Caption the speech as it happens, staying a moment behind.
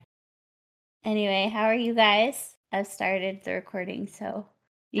Anyway, how are you guys? I've started the recording, so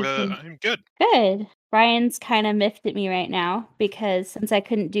you can. I'm good. Good. Brian's kind of miffed at me right now because since I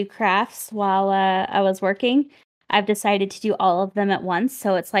couldn't do crafts while I was working, I've decided to do all of them at once.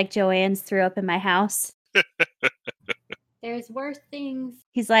 So it's like Joanne's threw up in my house. There's worse things.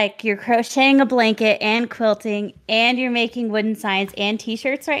 He's like, you're crocheting a blanket and quilting, and you're making wooden signs and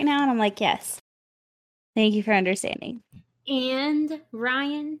t-shirts right now. And I'm like, yes. Thank you for understanding. And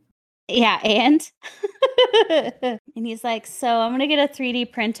Ryan. Yeah, and he's like, so I'm gonna get a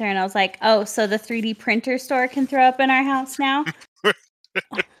 3D printer, and I was like, oh, so the 3D printer store can throw up in our house now?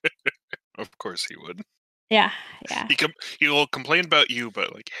 Of course he would. Yeah. He will complain about you,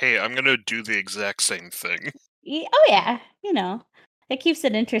 but like, hey, I'm gonna do the exact same thing. Oh yeah, it keeps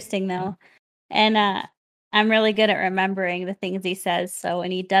it interesting though, and I'm really good at remembering the things he says. So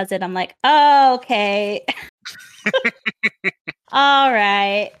when he does it, I'm like, oh, okay, all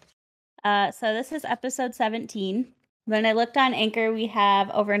right. So this is episode 17. When I looked on Anchor, we have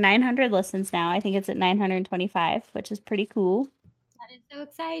over 900 listens now. I think it's at 925, which is pretty cool. That is so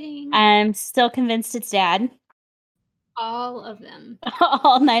exciting. I'm still convinced it's Dad. All of them.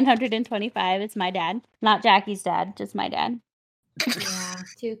 All 925. It's my dad. Not Jackie's dad, just my dad. Yeah,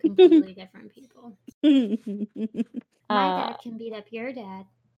 two completely different people. My dad can beat up your dad.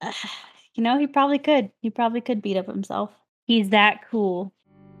 He probably could. He probably could beat up himself. He's that cool.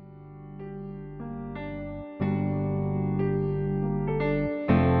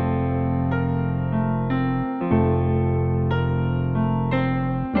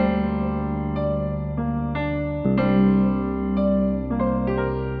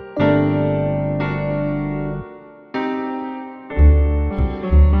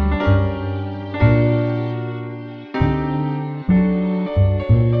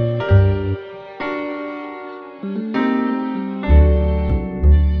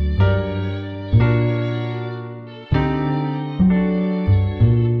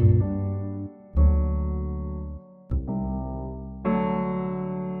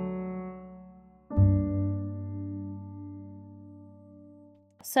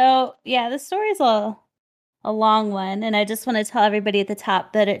 So, yeah, the story's a long one, and I just want to tell everybody at the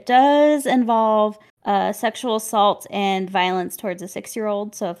top that it does involve sexual assault and violence towards a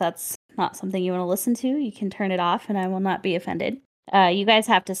 6-year-old. So if that's not something you want to listen to, you can turn it off, and I will not be offended. You guys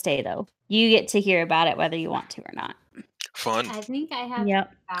have to stay, though. You get to hear about it whether you want to or not. Fun. I think I have heard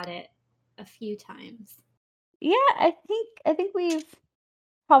about it a few times. Yeah, I think we've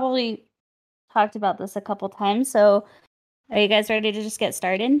probably talked about this a couple times. So are you guys ready to just get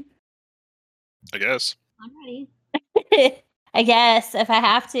started? I guess. I'm ready. I guess, if I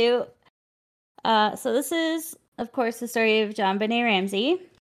have to. So this is, of course, the story of JonBenét Ramsey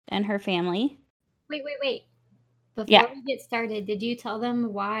and her family. Wait. Before we get started, did you tell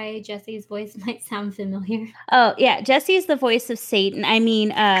them why Jesse's voice might sound familiar? Oh, yeah. Jesse's the voice of Satan. I mean,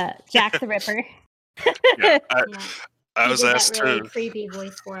 Jack the Ripper. Yeah, I was asked that really creepy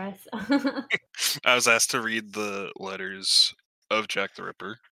voice for us. I was asked to read the letters of Jack the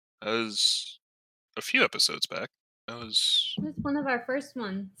Ripper. That was a few episodes back. It was one of our first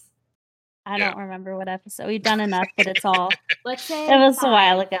ones. I don't remember what episode. We've done enough, but it's all. Let's say it was 5. A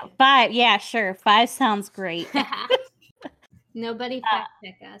while ago. 5. Yeah, sure. 5 sounds great. Nobody fact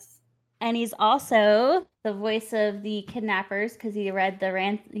check us. And he's also the voice of the kidnappers because he read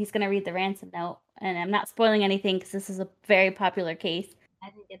he's going to read the ransom note. And I'm not spoiling anything because this is a very popular case. I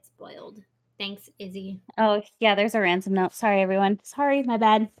think it's spoiled. Thanks, Izzy. Oh, yeah, there's a ransom note. Sorry, everyone. Sorry, my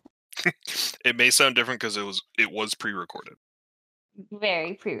bad. It may sound different because it was pre-recorded.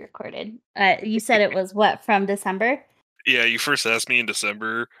 Very pre-recorded. You said it was what, from December? Yeah, you first asked me in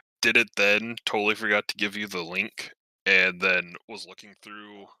December. Did it then. Totally forgot to give you the link. And then was looking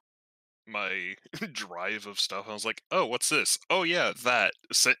through my drive of stuff. I was like, oh, what's this? Oh, yeah, that.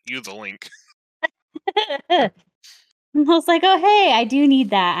 Sent you the link. I was like, oh, hey, I do need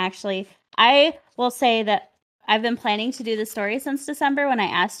that, actually. I will say that I've been planning to do the story since December when I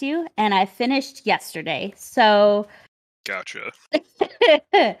asked you, and I finished yesterday. So... Gotcha.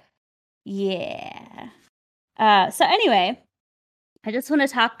 Yeah. So anyway, I just want to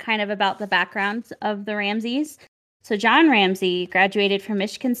talk kind of about the background of the Ramseys. So John Ramsey graduated from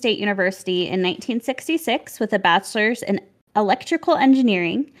Michigan State University in 1966 with a bachelor's in electrical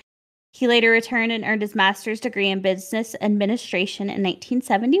engineering. He later returned and earned his master's degree in business administration in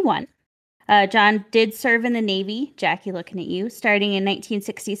 1971. John did serve in the Navy, Jackie looking at you, starting in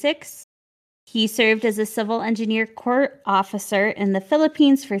 1966. He served as a civil engineer corps officer in the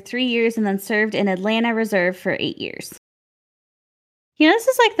Philippines for 3 years and then served in Atlanta Reserve for 8 years. This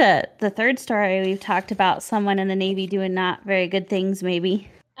is like the third story we've talked about someone in the Navy doing not very good things, maybe.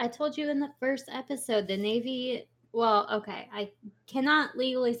 I told you in the first episode, the Navy. Well, okay, I cannot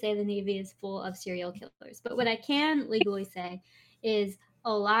legally say the Navy is full of serial killers, but what I can legally say is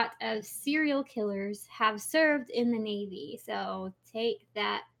a lot of serial killers have served in the Navy. So take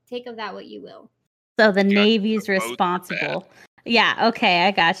of that what you will. So the Yeah, Navy's both are bad. responsible. Yeah, okay,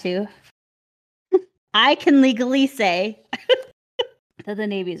 I got you. I can legally say that the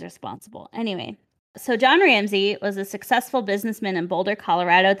Navy's responsible. Anyway, so John Ramsey was a successful businessman in Boulder,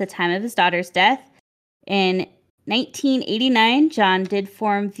 Colorado at the time of his daughter's death. In 1989, John did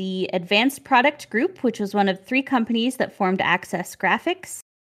form the Advanced Product Group, which was one of 3 companies that formed Access Graphics.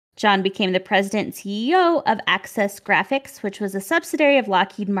 John became the president and CEO of Access Graphics, which was a subsidiary of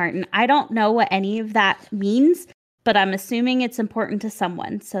Lockheed Martin. I don't know what any of that means, but I'm assuming it's important to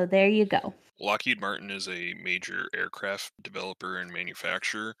someone. So there you go. Lockheed Martin is a major aircraft developer and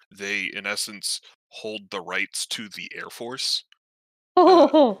manufacturer. They, in essence, hold the rights to the Air Force.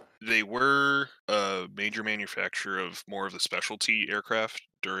 They were a major manufacturer of more of the specialty aircraft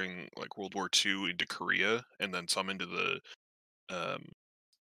during like World War II into Korea, and then some into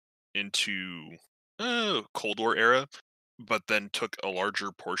the Cold War era, but then took a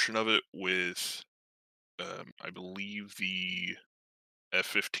larger portion of it with, I believe, the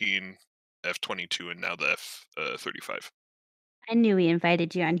F-15, F-22, and now the F-35. I knew we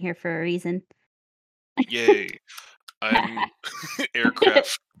invited you on here for a reason. Yay! I'm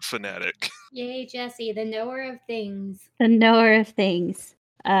aircraft fanatic. Yay, Jesse, the knower of things. The knower of things.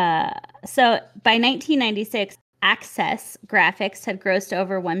 So by 1996, Access Graphics had grossed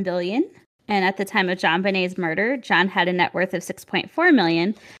over $1 billion. And at the time of JonBenét's murder, John had a net worth of $6.4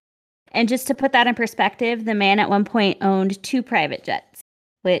 million. And just to put that in perspective, the man at one point owned 2 private jets,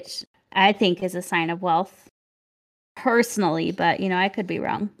 which I think is a sign of wealth personally, but, I could be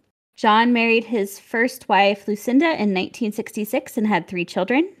wrong. John married his first wife, Lucinda, in 1966 and had 3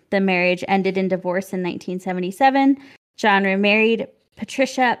 children. The marriage ended in divorce in 1977. John remarried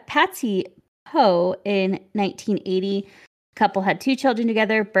Patricia Patsy Poe in 1980. The couple had 2 children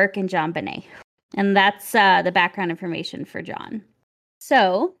together, Burke and JonBenet. And that's the background information for John.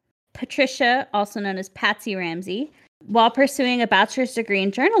 So, Patricia, also known as Patsy Ramsey, while pursuing a bachelor's degree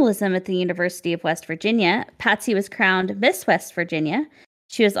in journalism at the University of West Virginia, Patsy was crowned Miss West Virginia.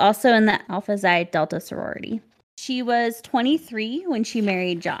 She was also in the Alpha Xi Delta sorority. She was 23 when she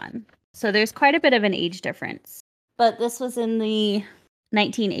married John. So there's quite a bit of an age difference. But this was in the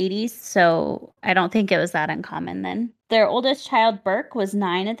 1980s, so I don't think it was that uncommon then. Their oldest child, Burke, was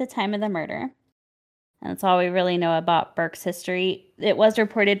 9 at the time of the murder. And that's all we really know about Burke's history. It was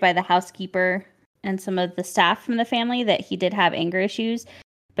reported by the housekeeper and some of the staff from the family that he did have anger issues,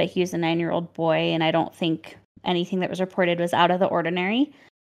 but he was a 9-year-old boy, and I don't think anything that was reported was out of the ordinary.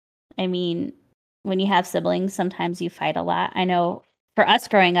 I mean, when you have siblings, sometimes you fight a lot. I know for us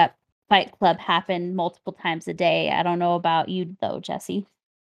growing up, Fight Club happened multiple times a day. I don't know about you, though, Jesse.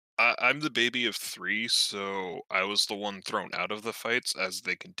 I'm the baby of 3, so I was the one thrown out of the fights as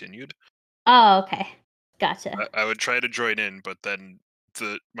they continued. Oh, okay. Gotcha. I would try to join in, but then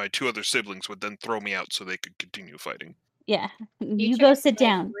my 2 other siblings would then throw me out so they could continue fighting. Yeah. You go sit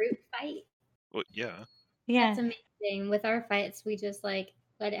down. Group fight? Well, yeah. Yeah. That's amazing. With our fights, we just let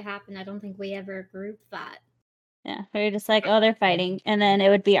it happen. I don't think we ever group fought. Yeah, we were just like, oh, they're fighting, and then it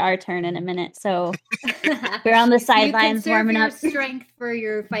would be our turn in a minute. So we're on the sidelines warming up. Strength for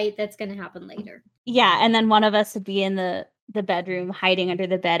your fight that's going to happen later. Yeah, and then one of us would be in the bedroom, hiding under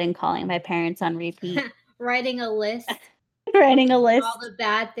the bed and calling my parents on repeat. Writing a list. Writing a list. All the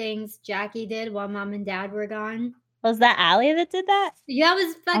bad things Jackie did while Mom and Dad were gone. Was that Allie that did that? Yeah, it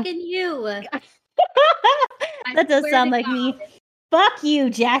was fucking you. That does sound like me. Fuck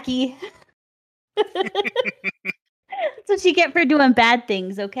you, Jackie. That's what you get for doing bad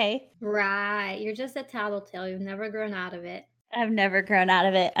things, okay? Right. You're just a tattletale. You've never grown out of it. I've never grown out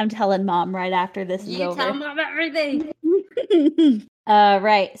of it. I'm telling Mom right after this is over. You tell Mom everything.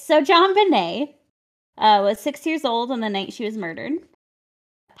 Right. So JonBenet was 6 years old on the night she was murdered.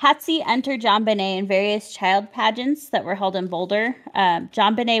 Patsy entered JonBenet in various child pageants that were held in Boulder.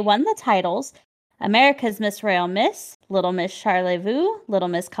 JonBenet won the titles America's Miss Royal Miss, Little Miss Charlevoix, Little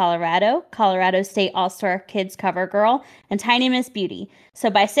Miss Colorado, Colorado State All-Star Kids Cover Girl, and Tiny Miss Beauty.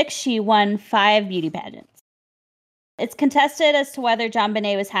 So by 6, she won 5 beauty pageants. It's contested as to whether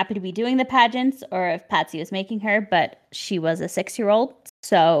JonBenet was happy to be doing the pageants or if Patsy was making her, but she was a 6-year-old.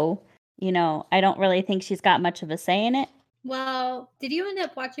 So, I don't really think she's got much of a say in it. Well, did you end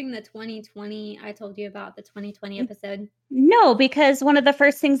up watching the 2020? I told you about the 2020 episode. No, because one of the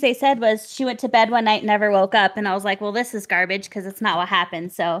first things they said was she went to bed one night and never woke up. And I was like, well, this is garbage because it's not what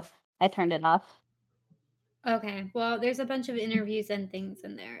happened. So I turned it off. Okay, well, there's a bunch of interviews and things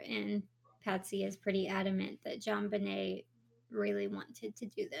in there, and Patsy is pretty adamant that JonBenét really wanted to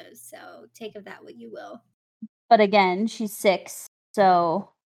do those. So take of that what you will. But again, she's 6, so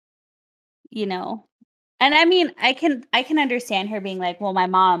and I mean, I can understand her being like, well, my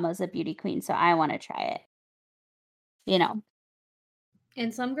mom was a beauty queen, so I want to try it.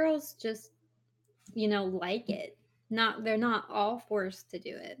 And some girls just, like it. They're not all forced to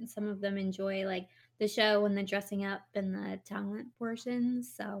do it. And some of them enjoy like the show and the dressing up and the talent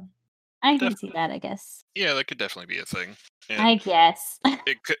portions. So I can see that, I guess. Yeah, that could definitely be a thing. And I guess.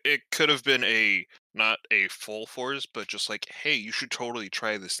 it could have been not a full force, but just like, hey, you should totally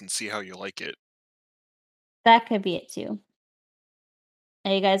try this and see how you like it. That could be it too.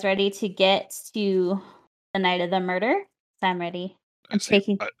 Are you guys ready to get to the night of the murder? I'm ready. I'm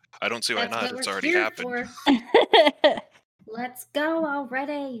taking. I don't see why that's not. what It's we're already here happened. for. Let's go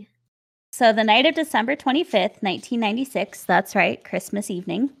already. So the night of December 25th, 1996, that's right, Christmas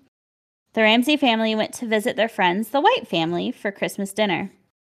evening, the Ramsey family went to visit their friends, the White family, for Christmas dinner.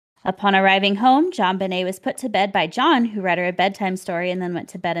 Upon arriving home, JonBenét was put to bed by John, who read her a bedtime story and then went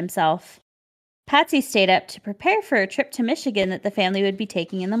to bed himself. Patsy stayed up to prepare for a trip to Michigan that the family would be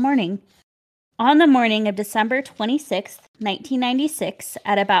taking in the morning. On the morning of December 26th, 1996,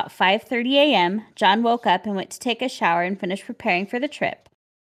 at about 5:30 a.m., John woke up and went to take a shower and finish preparing for the trip.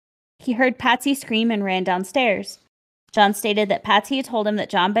 He heard Patsy scream and ran downstairs. John stated that Patsy had told him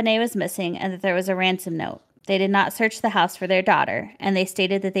that JonBenét was missing and that there was a ransom note. They did not search the house for their daughter, and they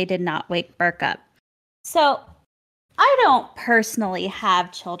stated that they did not wake Burke up. So, I don't personally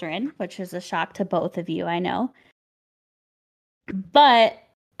have children, which is a shock to both of you, I know. But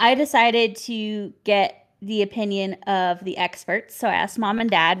I decided to get the opinion of the experts. So I asked Mom and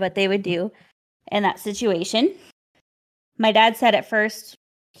Dad what they would do in that situation. My dad said at first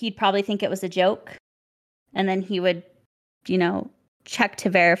he'd probably think it was a joke, and then he would, check to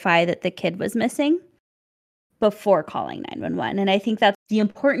verify that the kid was missing before calling 911. And I think that's the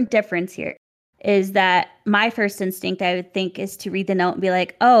important difference here, is that my first instinct, I would think, is to read the note and be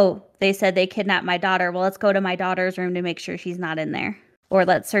like, oh, they said they kidnapped my daughter. Well, let's go to my daughter's room to make sure she's not in there. Or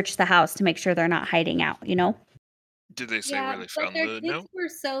let's search the house to make sure they're not hiding out, Did they say where they found the note? Their kids were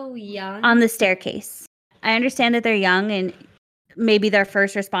so young. On the staircase. I understand that they're young and maybe their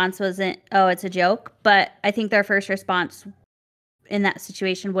first response wasn't, oh, it's a joke. But I think their first response in that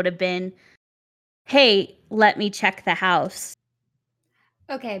situation would have been, hey, let me check the house.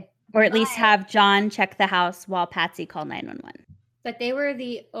 Okay. Or at least have John check the house while Patsy called 911. But they were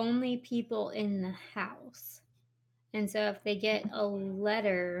the only people in the house. And so if they get a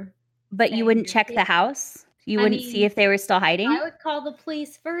letter... But you wouldn't check the house? You wouldn't see if they were still hiding? I would call the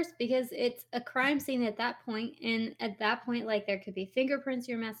police first because it's a crime scene at that point. And at that point, like, there could be fingerprints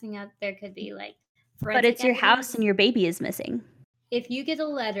you're messing up. There could be, like, but it's your house and your baby is missing. If you get a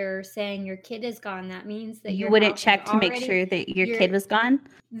letter saying your kid is gone, that means that you wouldn't check to make sure that your kid was gone?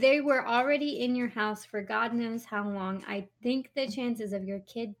 They were already in your house for God knows how long. I think the chances of your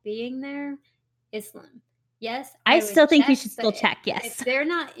kid being there is slim. Yes, I still think you should still check, yes. If they're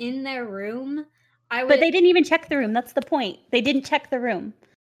not in their room, I would... But they didn't even check the room. That's the point. They didn't check the room.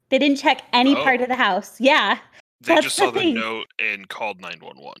 They didn't check any part of the house. Yeah. They just saw the note and called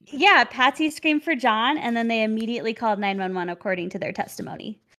 911. Yeah, Patsy screamed for John, and then they immediately called 911 according to their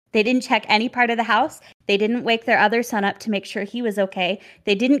testimony. They didn't check any part of the house. They didn't wake their other son up to make sure he was okay.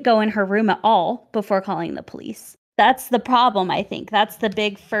 They didn't go in her room at all before calling the police. That's the problem, I think. That's the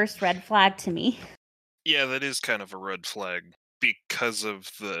big first red flag to me. Yeah, that is kind of a red flag. Because of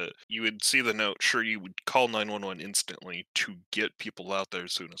you would see the note, sure, you would call 911 instantly to get people out there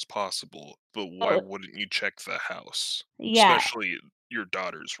as soon as possible, but why wouldn't you check the house? Yeah. Especially your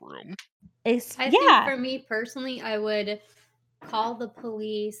daughter's room. I think for me personally, I would call the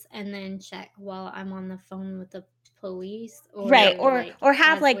police and then check while I'm on the phone with the police. Or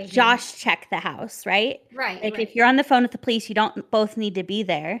have like Josh check the house, right? Right. Like if you're on the phone with the police, you don't both need to be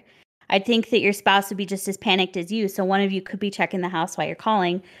there. I think that your spouse would be just as panicked as you. So one of you could be checking the house while you're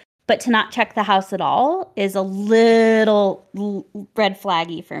calling. But to not check the house at all is a little red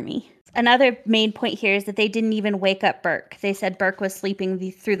flaggy for me. Another main point here is that they didn't even wake up Burke. They said Burke was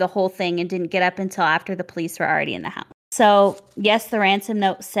sleeping through the whole thing and didn't get up until after the police were already in the house. So, yes, the ransom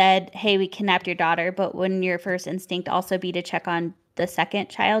note said, hey, we kidnapped your daughter. But wouldn't your first instinct also be to check on the second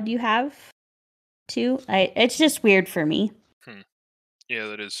child you have, too? It's just weird for me. Yeah,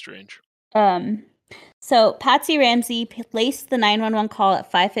 that is strange. So Patsy Ramsey placed the 911 call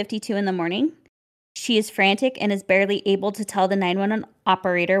at 5:52 in the morning. She is frantic and is barely able to tell the 911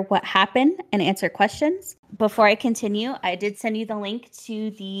 operator what happened and answer questions. Before I continue, I did send you the link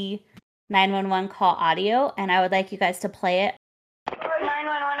to the 911 call audio, and I would like you guys to play it.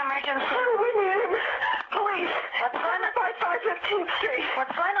 911 emergency. Police. What's going on? 515th Street.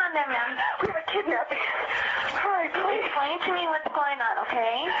 What's going on there, ma'am? We have a kidnapping. Hurry, please. Explain to me what's going on,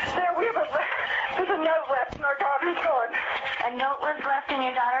 okay? There's a note left and our daughter's gone. A note was left and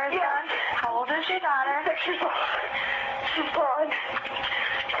your daughter is gone? How old is your daughter? 6 years old. She's gone.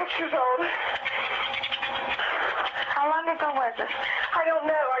 6 years old. How long ago was it? I don't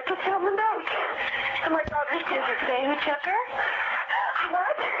know. I just found the note. And my daughter's gone. Does it say who took her?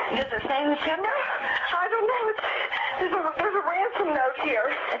 What? Does it say who took her? I don't know. There's a ransom note here.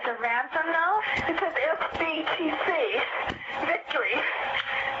 It's a ransom note? It says FBTC. Victory.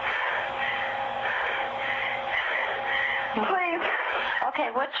 Please. Okay,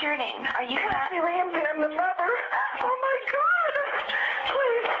 what's your name? Are you Kathy Ramsey? I'm the mother. Oh my God.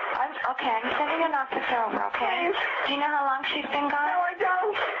 Please. I'm sending an officer over, okay? Please. Do you know how long she's been gone? No, I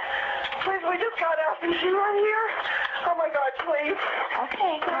don't. Please, we just got out. Is she right here? Oh my God, please.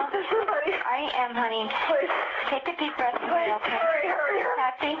 Okay, well, there's somebody. I am, honey. Please. Take a deep breath, please. Okay? Hurry.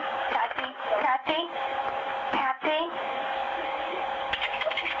 Patsy.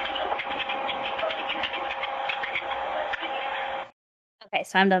 Okay,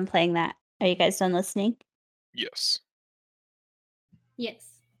 so I'm done playing that. Are you guys done listening? Yes. Yes.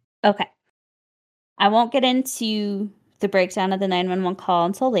 Okay. I won't get into the breakdown of the 911 call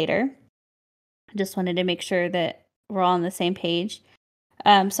until later. I just wanted to make sure that we're all on the same page.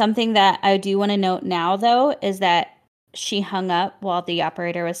 Something that I do want to note now, though, is that she hung up while the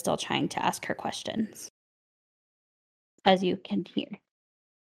operator was still trying to ask her questions, as you can hear.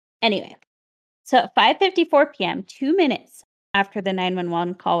 Anyway, so at 5:54 p.m., 2 minutes after the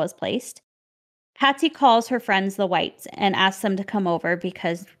 911 call was placed, Patsy calls her friends, the Whites, and asks them to come over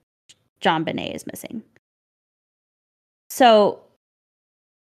because JonBenét is missing. So,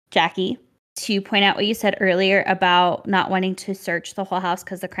 Jackie, to point out what you said earlier about not wanting to search the whole house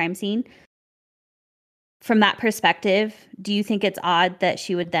because of the crime scene, from that perspective, do you think it's odd that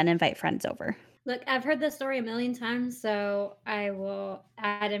she would then invite friends over? Look, I've heard this story a million times, so I will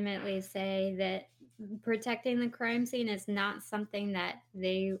adamantly say that protecting the crime scene is not something that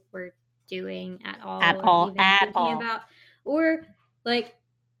they were doing at all. About. Or, like,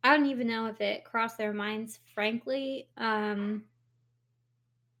 I don't even know if it crossed their minds, frankly. I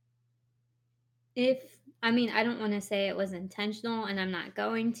don't want to say it was intentional, and I'm not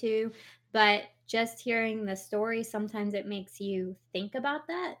going to, but just hearing the story, sometimes it makes you think about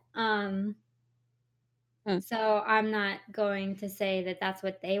that. So I'm not going to say that that's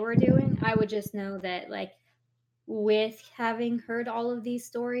what they were doing. I would just know that, like, with having heard all of these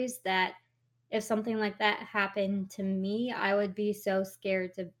stories, that if something like that happened to me, I would be so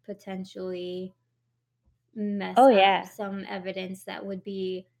scared to potentially mess up some evidence that would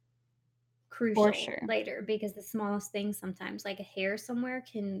be crucial later, because the smallest thing sometimes, like a hair somewhere,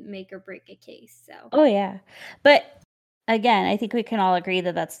 can make or break a case. So but again, I think we can all agree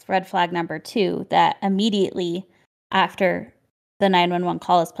that that's red flag number 2, that immediately after the 911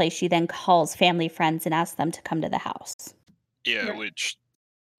 call is placed, she then calls family, friends, and asks them to come to the house. Yeah, right. Which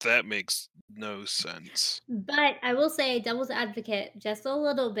that makes no sense. But I will say, devil's advocate, just a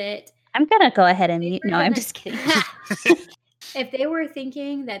little bit. I'm going to go ahead and mute. No, I'm just kidding. If they were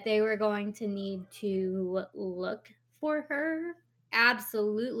thinking that they were going to need to look for her,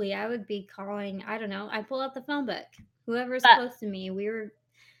 absolutely. I would be calling, I don't know, I pull out the phone book. Whoever's close to me,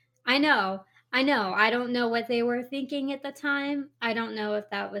 I know. I don't know what they were thinking at the time. I don't know if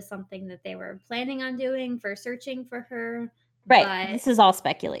that was something that they were planning on doing for searching for her. Right. This is all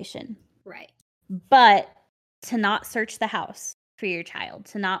speculation. Right. But to not search the house for your child,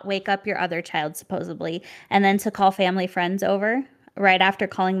 to not wake up your other child, supposedly, and then to call family, friends over right after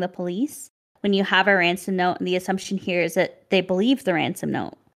calling the police, when you have a ransom note, and the assumption here is that they believe the ransom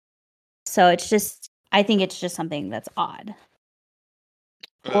note. So I think it's just something that's odd.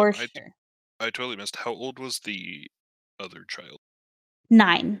 For sure. I totally missed. How old was the other child?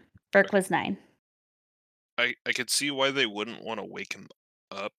 9. Burke was 9. I could see why they wouldn't want to wake him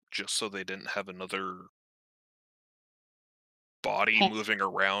up, just so they didn't have another body moving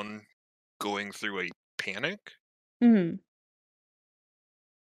around going through a panic. Mm-hmm.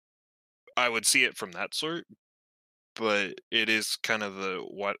 I would see it from that sort, but it is kind of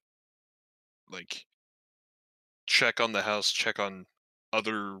check on the house, check on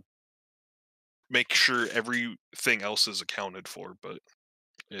make sure everything else is accounted for, but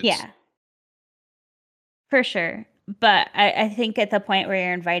for sure. But I think at the point where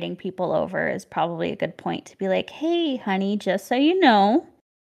you're inviting people over is probably a good point to be like, hey, honey, just so you know,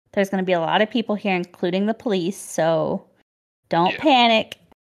 there's going to be a lot of people here, including the police, so don't panic.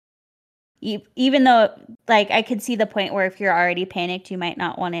 Even though, like, I could see the point where if you're already panicked, you might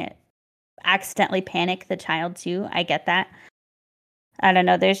not want to accidentally panic the child too. I get that. I don't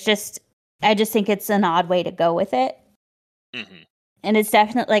know. I just think it's an odd way to go with it. Mm-hmm. And it's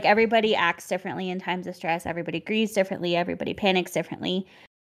definitely, like, everybody acts differently in times of stress. Everybody grieves differently. Everybody panics differently.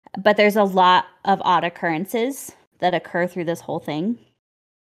 But there's a lot of odd occurrences that occur through this whole thing.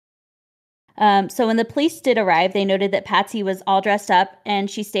 So when the police did arrive, they noted that Patsy was all dressed up, and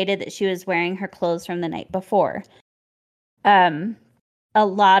she stated that she was wearing her clothes from the night before. A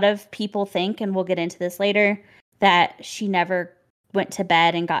lot of people think, and we'll get into this later, that she never went to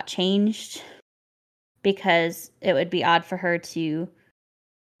bed and got changed because it would be odd for her to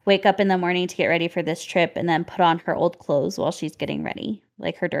wake up in the morning to get ready for this trip and then put on her old clothes while she's getting ready,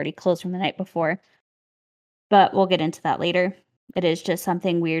 like her dirty clothes from the night before. But we'll get into that later. It is just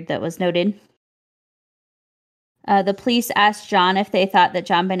something weird that was noted. The police asked John if they thought that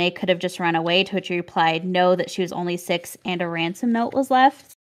JonBenét could have just run away, to which he replied no, that she was only 6 and a ransom note was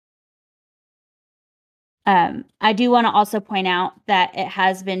left. I do want to also point out that it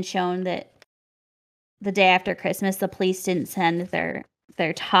has been shown that the day after Christmas, the police didn't send their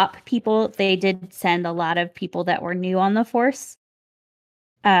top people. They did send a lot of people that were new on the force.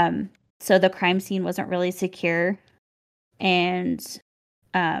 So the crime scene wasn't really secure. And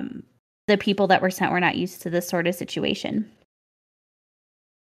the people that were sent were not used to this sort of situation.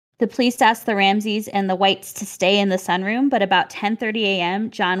 The police asked the Ramseys and the Whites to stay in the sunroom, but about 10:30 a.m.,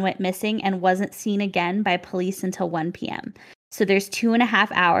 John went missing and wasn't seen again by police until 1 p.m. So there's 2.5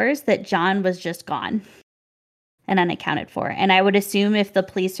 hours that John was just gone and unaccounted for. And I would assume if the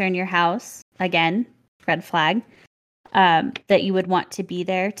police are in your house, again, red flag, that you would want to be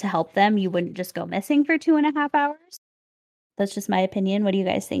there to help them. You wouldn't just go missing for 2.5 hours. That's just my opinion. What do you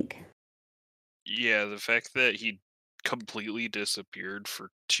guys think? Yeah, the fact that he completely disappeared for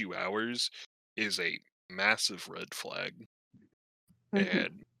 2 hours is a massive red flag. Mm-hmm.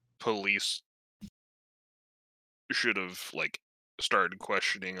 And police should have, like, started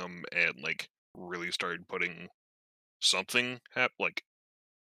questioning him and, like, really started putting something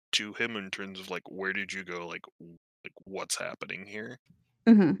to him in terms of, like, where did you go, like what's happening here.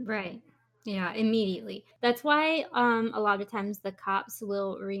 Mm-hmm. Right. Yeah, immediately. That's why a lot of times the cops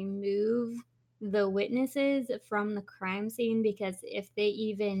will remove the witnesses from the crime scene, because if they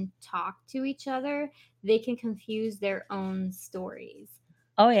even talk to each other, they can confuse their own stories.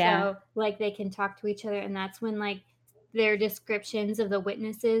 Oh, yeah. So, like, they can talk to each other, and that's when, like, their descriptions of the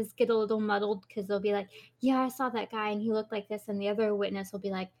witnesses get a little muddled, because they'll be like, yeah, I saw that guy and he looked like this, and the other witness will be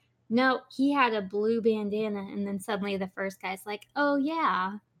like, no, he had a blue bandana, and then suddenly the first guy's like, oh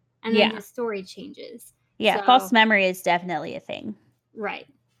yeah, and then Yeah. his story changes. Yeah, So- false memory is definitely a thing. Right.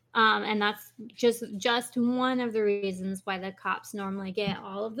 And that's just one of the reasons why the cops normally get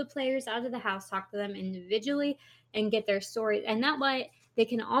all of the players out of the house, talk to them individually, and get their story. And that way they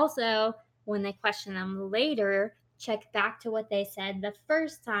can also, when they question them later, check back to what they said the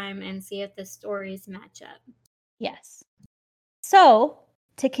first time and see if the stories match up. Yes. So,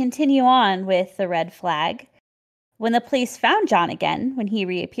 to continue on with the red flag, when the police found John again, when he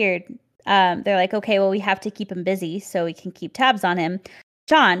reappeared, they're like, okay, well, we have to keep him busy so we can keep tabs on him.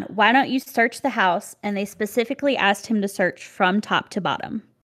 John, why don't you search the house? And they specifically asked him to search from top to bottom.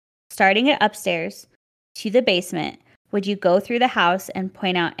 Starting at upstairs to the basement, would you go through the house and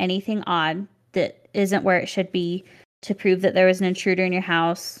point out anything odd that isn't where it should be to prove that there was an intruder in your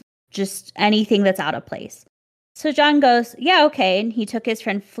house? Just anything that's out of place. So John goes, yeah, okay. And he took his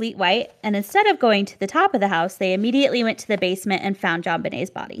friend Fleet White, and instead of going to the top of the house, they immediately went to the basement and found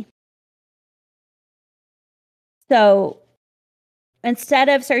JonBenét's body. So instead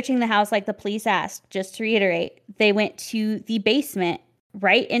of searching the house like the police asked, just to reiterate, they went to the basement,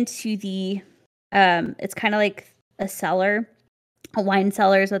 right into the, it's kind of like a cellar, a wine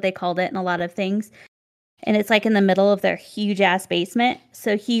cellar is what they called it in a lot of things. And it's like in the middle of their huge ass basement.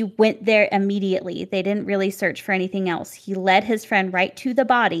 So he went there immediately. They didn't really search for anything else. He led his friend right to the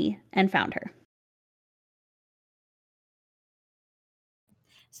body and found her.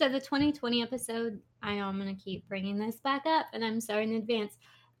 So the 2020 episode, I know I'm going to keep bringing this back up, and I'm sorry in advance,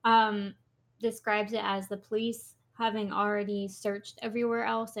 describes it as the police having already searched everywhere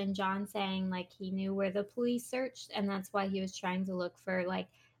else, and John saying, like, he knew where the police searched, and that's why he was trying to look for, like,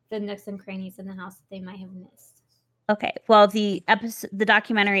 the nooks and crannies in the house that they might have missed. Okay, well, the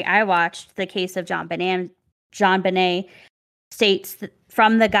documentary I watched, The Case of JonBenét states that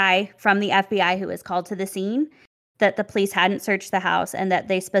from the guy from the FBI who was called to the scene that the police hadn't searched the house and that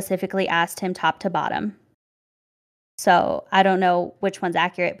they specifically asked him top to bottom. So I don't know which one's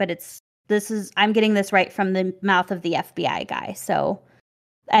accurate, but I'm getting this right from the mouth of the FBI guy. So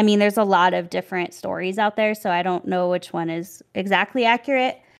I mean, there's a lot of different stories out there, so I don't know which one is exactly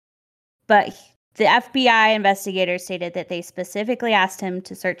accurate. But the FBI investigators stated that they specifically asked him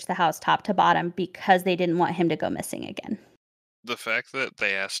to search the house top to bottom because they didn't want him to go missing again. The fact that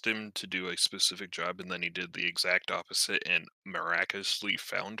they asked him to do a specific job and then he did the exact opposite and miraculously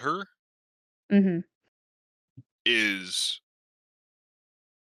found her Mm-hmm. is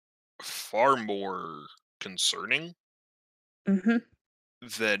far more concerning Mm-hmm.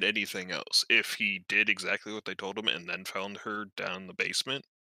 than anything else. If he did exactly what they told him and then found her down the basement,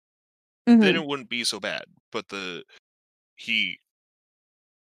 then Mm-hmm. it wouldn't be so bad. But he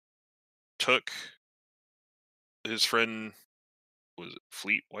took his friend, was it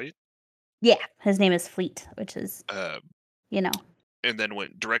Fleet White? Yeah, his name is Fleet, which is, And then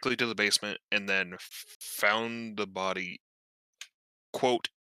went directly to the basement and then found the body, quote,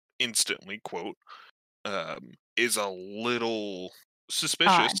 instantly, quote, is a little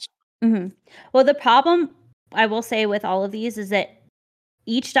suspicious. Mm-hmm. Well, the problem I will say with all of these is that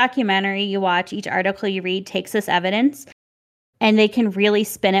each documentary you watch, each article you read takes this evidence and they can really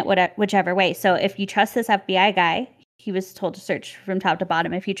spin it whichever way. So if you trust this FBI guy, he was told to search from top to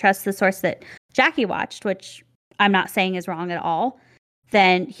bottom. If you trust the source that Jackie watched, which I'm not saying is wrong at all,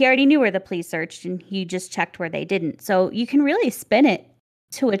 then he already knew where the police searched and he just checked where they didn't. So you can really spin it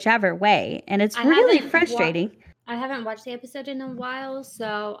to whichever way. And it's really frustrating. I haven't watched the episode in a while,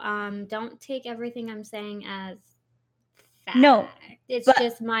 so don't take everything I'm saying as fact. No, it's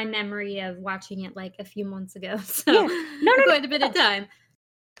just my memory of watching it like a few months ago. So yeah. quite a bit of time.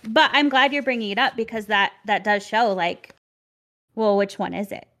 But I'm glad you're bringing it up because that does show, like, well, which one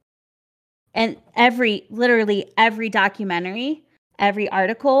is it? And literally every documentary, every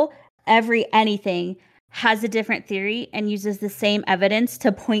article, every anything has a different theory and uses the same evidence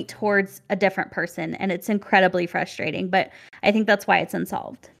to point towards a different person. And it's incredibly frustrating, but I think that's why it's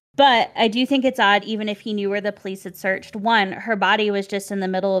unsolved. But I do think it's odd, even if he knew where the police had searched. One, her body was just in the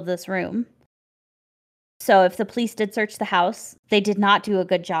middle of this room. So if the police did search the house, they did not do a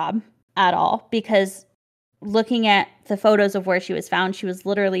good job at all because looking at the photos of where she was found, she was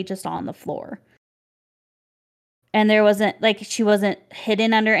literally just on the floor. And there wasn't, like, she wasn't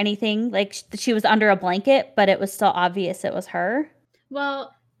hidden under anything. Like, she was under a blanket, but it was still obvious it was her.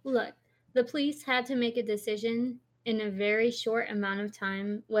 Well, look, the police had to make a decision in a very short amount of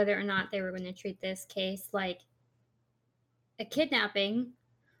time whether or not they were going to treat this case like a kidnapping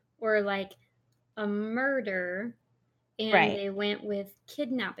or like a murder. And they went with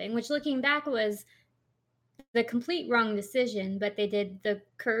kidnapping, which looking back was the complete wrong decision, but they did the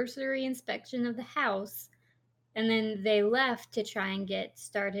cursory inspection of the house and then they left to try and get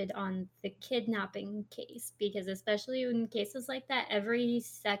started on the kidnapping case because especially in cases like that, every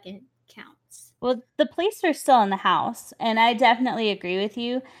second counts. Well, the police are still in the house, and I definitely agree with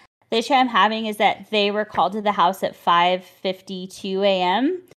you. The issue I'm having is that they were called to the house at 5:52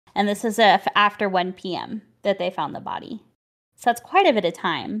 a.m., and this is after 1 p.m. that they found the body. So that's quite a bit of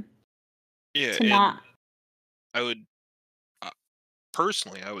time. Yeah, I would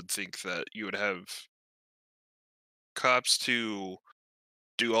personally, I would think that you would have cops to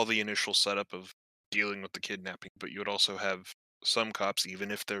do all the initial setup of dealing with the kidnapping, but you would also have some cops,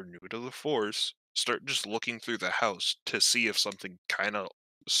 even if they're new to the force, start just looking through the house to see if something kind of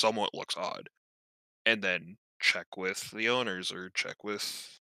somewhat looks odd, and then check with the owners or check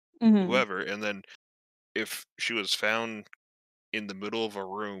with whoever, and then if she was found in the middle of a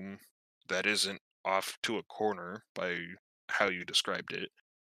room that isn't off to a corner by how you described it,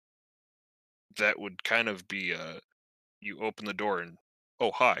 that would kind of be you open the door and,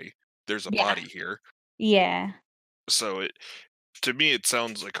 oh, hi, there's a body here. Yeah. So to me, it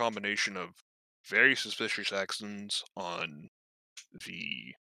sounds a combination of very suspicious actions on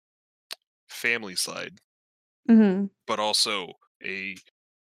the family side, but also a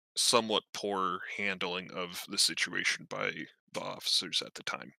somewhat poor handling of the situation by the officers at the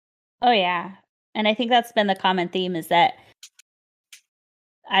time. Oh, yeah. And I think that's been the common theme is that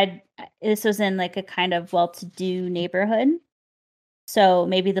this was in like a kind of well-to-do neighborhood. So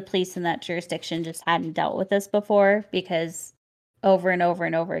maybe the police in that jurisdiction just hadn't dealt with this before because over and over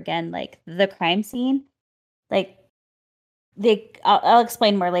and over again, like the crime scene, like I'll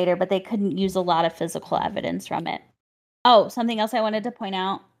explain more later, but they couldn't use a lot of physical evidence from it. Oh, something else I wanted to point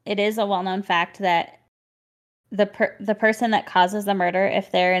out. It is a well-known fact that the person that causes the murder,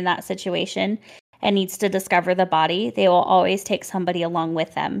 if they're in that situation and needs to discover the body, they will always take somebody along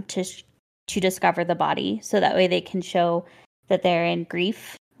with them to discover the body. So that way they can show that they're in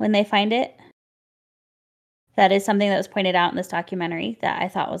grief when they find it. That is something that was pointed out in this documentary that I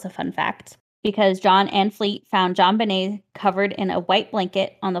thought was a fun fact. because John and Fleet found JonBenét covered in a white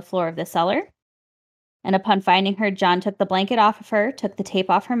blanket on the floor of the cellar. And upon finding her, John took the blanket off of her, took the tape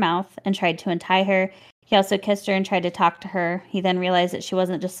off her mouth, and tried to untie her. He also kissed her and tried to talk to her. He then realized that she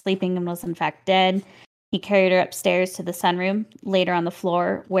wasn't just sleeping and was in fact dead. He carried her upstairs to the sunroom, laid her on the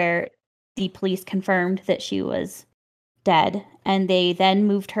floor, where the police confirmed that she was dead. And they then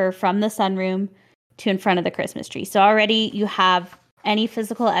moved her from the sunroom to in front of the Christmas tree. So already you have any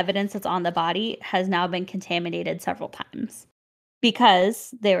physical evidence that's on the body has now been contaminated several times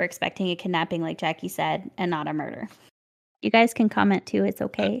because they were expecting a kidnapping, like Jackie said, and not a murder. You guys can comment too. It's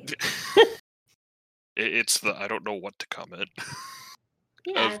okay. It's the I don't know what to comment.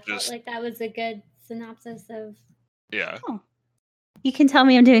 Yeah, Of I felt just- like that was a good synopsis of. Yeah. You can tell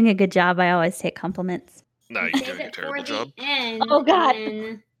me I'm doing a good job. I always take compliments. No, you're Save doing a it terrible for job. the end. Oh, God. And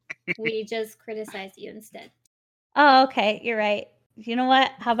then we just criticize you instead. Oh, okay. You're right. You know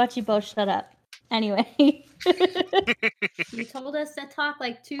what? How about you both shut up? Anyway. You told us to talk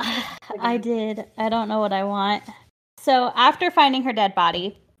like 2 minutes ago. I did. I don't know what I want. So after finding her dead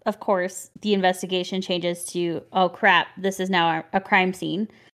body, of course, the investigation changes to, oh crap, this is now a crime scene.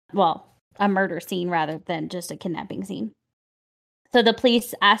 Well, a murder scene rather than just a kidnapping scene. So the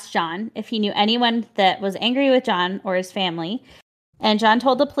police asked John if he knew anyone that was angry with John or his family. And John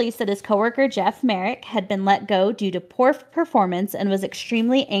told the police that his coworker, Jeff Merrick, had been let go due to poor performance and was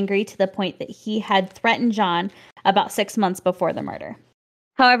extremely angry to the point that he had threatened John about 6 months before the murder.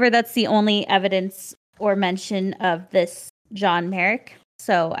 However, that's the only evidence or mention of this John Merrick.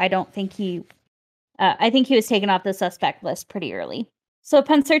 So I don't think I think he was taken off the suspect list pretty early. So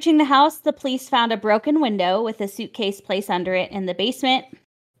upon searching the house, the police found a broken window with a suitcase placed under it in the basement.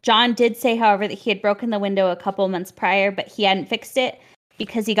 John did say, however, that he had broken the window a couple months prior, but he hadn't fixed it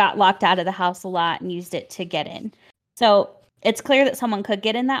because he got locked out of the house a lot and used it to get in. So it's clear that someone could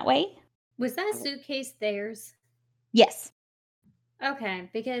get in that way. Was that suitcase theirs? Yes. Okay,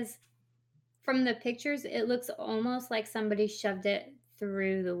 because from the pictures, it looks almost like somebody shoved it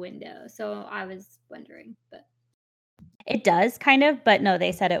through the window. So I was wondering, but It does, kind of, but no,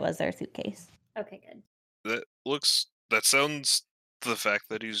 they said it was their suitcase. okay, good. That sounds the fact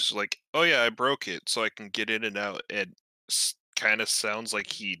that he's like, oh yeah, I broke it so I can get in and out, and kind of sounds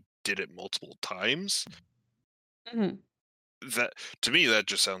like he did it multiple times. Mm-hmm. That to me, that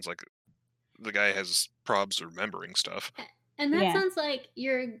just sounds like the guy has problems remembering stuff. And that Yeah. sounds like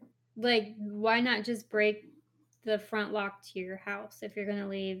you're like, why not just break the front lock to your house if you're going to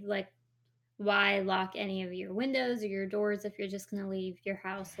leave? Like, why lock any of your windows or your doors if you're just going to leave your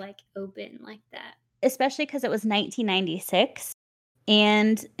house like open like that? Especially because it was 1996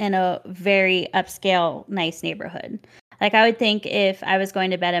 and in a very upscale, nice neighborhood. Like, I would think if I was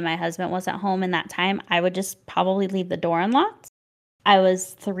going to bed and my husband wasn't home in that time, I would just probably leave the door unlocked. I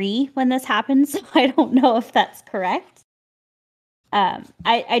was 3 when this happened, so I don't know if that's correct.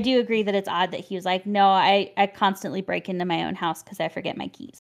 I do agree that it's odd that he was like, no, I constantly break into my own house because I forget my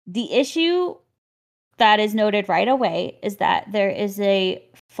keys. The issue that is noted right away is that there is a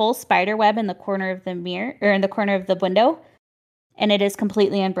full spider web in the corner of the mirror, or in the corner of the window, and it is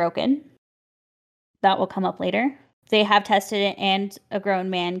completely unbroken. That will come up later. They have tested it, and a grown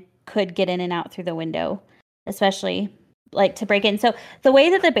man could get in and out through the window, especially like to break in. So the way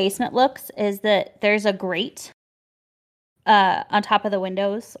that the basement looks is that there's a grate on top of the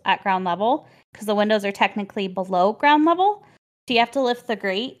windows at ground level, because the windows are technically below ground level. So you have to lift the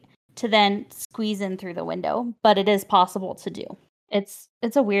grate to then squeeze in through the window, but it is possible to do. It's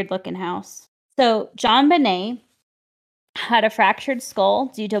a weird looking house. So JonBenét had a fractured skull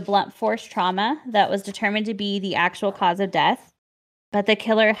due to blunt force trauma that was determined to be the actual cause of death. But the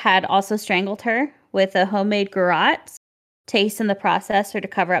killer had also strangled her with a homemade garrote to hasten the process or to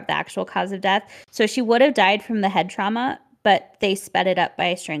cover up the actual cause of death. So she would have died from the head trauma, but they sped it up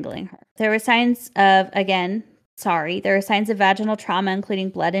by strangling her. There were signs of vaginal trauma, including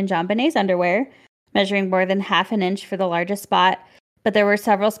blood in JonBenét's underwear, measuring more than half an inch for the largest spot. But there were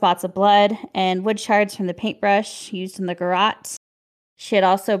several spots of blood and wood shards from the paintbrush used in the garrote. She had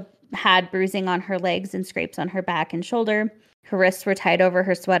also had bruising on her legs and scrapes on her back and shoulder. Her wrists were tied over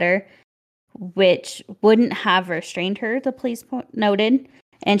her sweater, which wouldn't have restrained her, the police noted.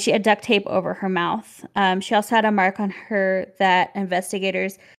 And she had duct tape over her mouth. She also had a mark on her that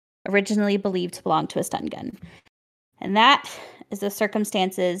investigators originally believed to belong to a stun gun. And that is the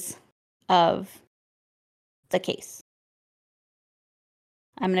circumstances of the case.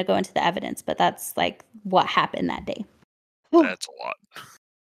 I'm going to go into the evidence, but that's like what happened that day. That's a lot.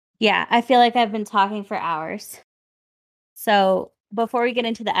 Yeah, I feel like I've been talking for hours. So before we get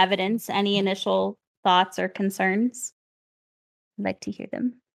into the evidence, any initial thoughts or concerns? I'd like to hear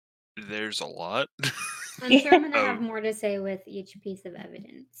them. There's a lot. I'm sure I'm going to Oh. have more to say with each piece of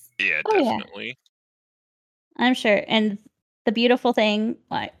evidence. Yeah, Oh, yeah. definitely. I'm sure. And the beautiful thing,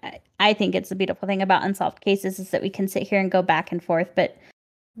 I think it's the beautiful thing about unsolved cases is that we can sit here and go back and forth, but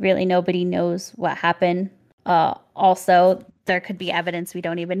really nobody knows what happened. Also, there could be evidence we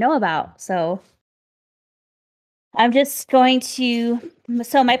don't even know about. So I'm just going to.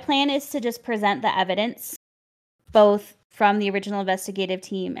 So my plan is to just present the evidence, both from the original investigative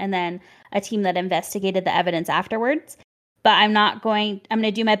team and then a team that investigated the evidence afterwards. But I'm going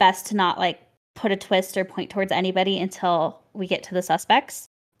to do my best to not like put a twist or point towards anybody until we get to the suspects.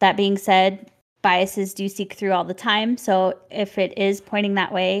 That being said, biases do seek through all the time. So if it is pointing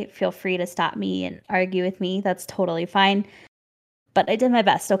that way, feel free to stop me and argue with me. That's totally fine. But I did my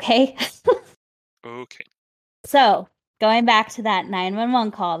best, okay? Okay. So going back to that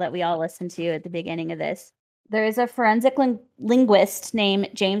 911 call that we all listened to at the beginning of this, there is a forensic linguist named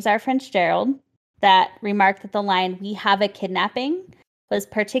James R. Fitzgerald that remarked that the line, "we have a kidnapping," was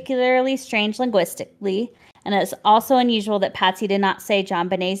particularly strange linguistically, and it's also unusual that Patsy did not say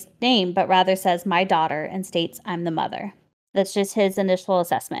JonBenét's name, but rather says "my daughter" and states "I'm the mother." That's just his initial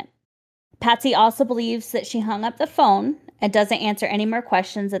assessment. Patsy also believes that she hung up the phone and doesn't answer any more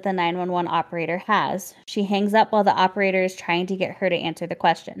questions that the 911 operator has. She hangs up while the operator is trying to get her to answer the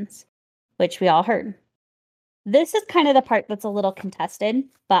questions, which we all heard. This is kind of the part that's a little contested,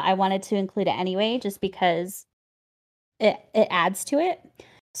 but I wanted to include it anyway, just because it adds to it.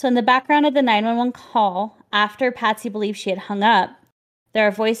 So in the background of the 911 call, after Patsy believes she had hung up, there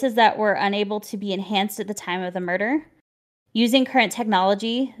are voices that were unable to be enhanced at the time of the murder. Using current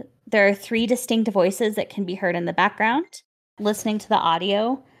technology, there are 3 distinct voices that can be heard in the background. Listening to the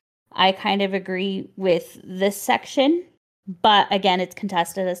audio, I kind of agree with this section, but again, it's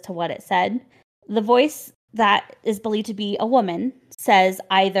contested as to what it said. The voice that is believed to be a woman says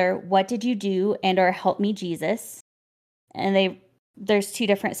either "what did you do" and or "help me Jesus," and there's 2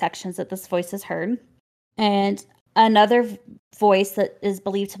 different sections that this voice is heard. And another voice that is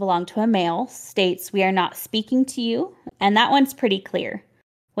believed to belong to a male states, "we are not speaking to you," and that one's pretty clear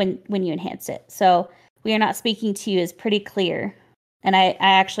when you enhance it. So "we are not speaking to you" is pretty clear, and I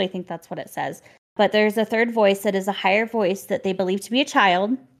actually think that's what it says. But there's a third voice that is a higher voice that they believe to be a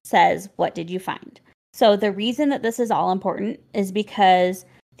child, says "what did you find?" So the reason that this is all important is because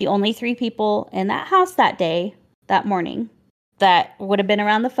the only 3 people in that house that day, that morning, that would have been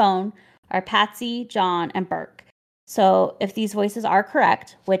around the phone are Patsy, John, and Burke. So if these voices are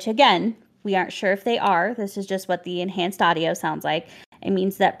correct, which again, we aren't sure if they are, this is just what the enhanced audio sounds like, it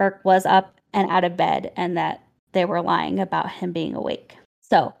means that Burke was up and out of bed and that they were lying about him being awake.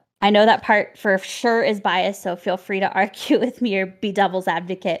 So I know that part for sure is biased, so feel free to argue with me or be devil's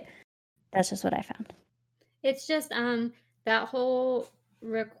advocate. That's just what I found. It's just that whole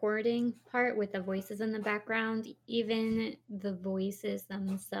recording part with the voices in the background, even the voices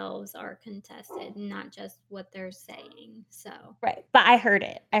themselves are contested, not just what they're saying. So Right. But I heard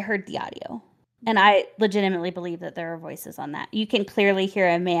it. I heard the audio. And I legitimately believe that there are voices on that. You can clearly hear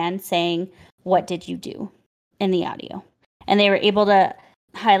a man saying, "what did you do?" in the audio. And they were able to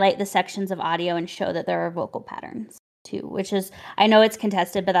highlight the sections of audio and show that there are vocal patterns too, which is, I know it's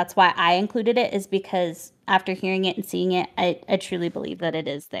contested, but that's why I included it, is because after hearing it and seeing it, I truly believe that it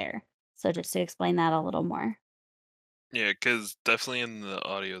is there. So just to explain that a little more. Yeah, because definitely in the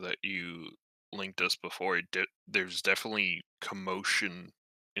audio that you linked us before, there's definitely commotion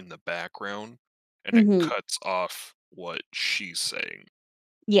in the background, and it Mhm. cuts off what she's saying.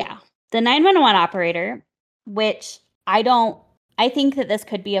 Yeah. The 911 operator, which I think that this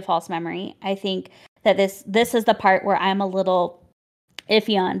could be a false memory. I think that this is the part where I'm a little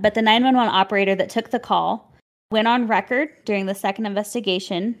iffy on. But the 911 operator that took the call went on record during the second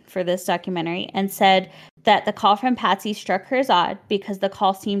investigation for this documentary and said that the call from Patsy struck her as odd because the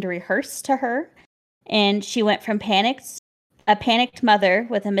call seemed rehearsed to her. And she went from a panicked mother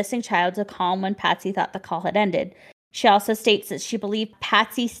with a missing child to calm when Patsy thought the call had ended. She also states that she believed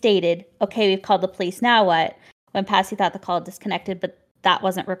Patsy stated, "okay, we've called the police, now what?" when Patsy thought the call had disconnected, but that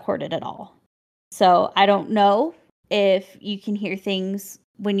wasn't recorded at all. So I don't know if you can hear things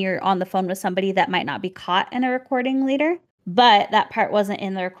when you're on the phone with somebody that might not be caught in a recording later, but that part wasn't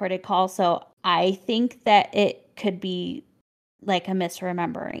in the recorded call. So I think that it could be like a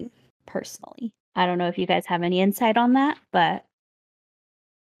misremembering personally. I don't know if you guys have any insight on that, but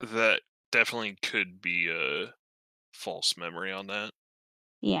That definitely could be a false memory on that.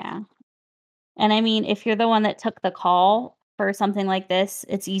 yeah. And I mean, if you're the one that took the call for something like this,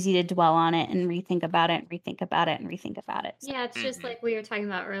 it's easy to dwell on it and rethink about it and rethink about it and rethink about it. So, Yeah, it's just like we were talking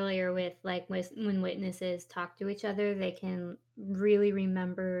about earlier with like when witnesses talk to each other, they can really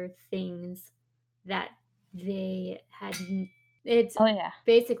remember things that they had. It's oh yeah,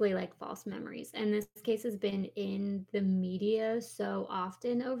 basically like false memories. And this case has been in the media so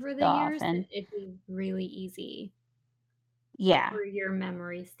often over the so years often. that it'd be really easy Yeah, for your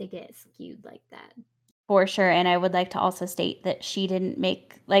memories to get skewed like that. for sure. And I would like to also state that she didn't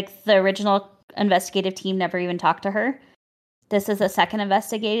make, like, the original investigative team never even talked to her. This is a second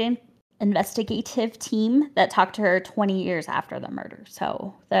investigative team that talked to her 20 years after the murder.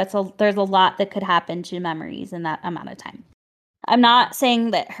 So there's a lot that could happen to memories in that amount of time. I'm not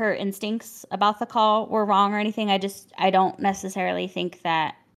saying that her instincts about the call were wrong or anything. I don't necessarily think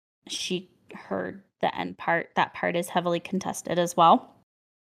that she heard the end part. That part is heavily contested as well.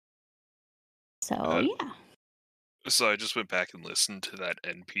 So yeah. So I just went back and listened to that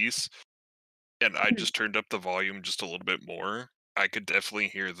end piece, and I just turned up the volume just a little bit more. I could definitely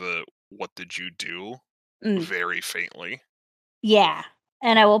hear the "What did you do?" very faintly. Yeah.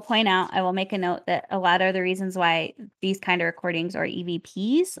 And I will make a note that a lot of the reasons why these kind of recordings or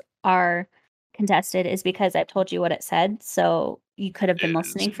EVPs are contested is because I've told you what it said. So you could have been It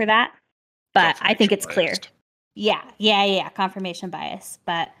listening is for that. But I think it's clear. confirmation Yeah. Confirmation bias.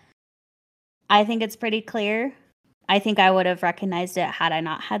 But I think it's pretty clear. I think I would have recognized it had I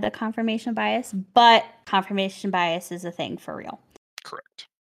not had the confirmation bias. But confirmation bias is a thing for real. Correct.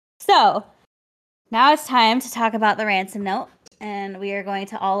 So now it's time to talk about the ransom note. And we are going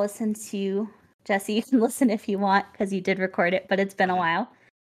to all listen to Jesse. You can listen if you want because you did record it, but it's been a while.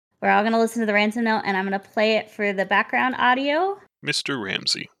 We're all going to listen to the ransom note, and I'm going to play it for the background audio. Mr.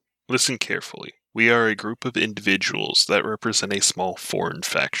 Ramsey, listen carefully. We are a group of individuals that represent a small foreign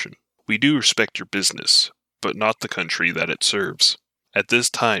faction. We do respect your business, but not the country that it serves. At this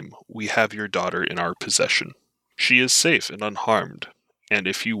time, we have your daughter in our possession. She is safe and unharmed, and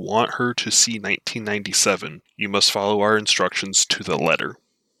if you want her to see 1997, you must follow our instructions to the letter.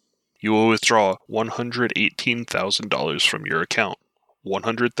 You will withdraw $118,000 from your account.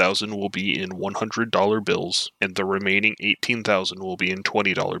 $100,000 will be in $100 bills, and the remaining $18,000 will be in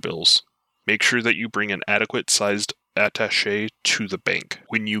 $20 bills. Make sure that you bring an adequate-sized attaché to the bank.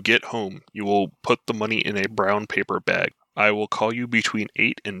 When you get home, you will put the money in a brown paper bag. I will call you between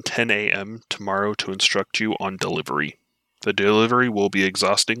 8 and 10 a.m. tomorrow to instruct you on delivery. The delivery will be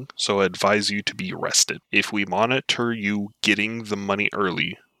exhausting, so I advise you to be rested. If we monitor you getting the money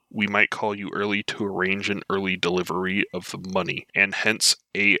early, we might call you early to arrange an early delivery of the money, and hence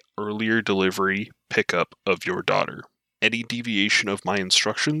a earlier delivery pickup of your daughter. Any deviation of my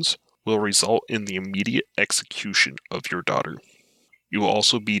instructions will result in the immediate execution of your daughter. You will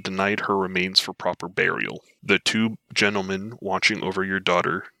also be denied her remains for proper burial. The two gentlemen watching over your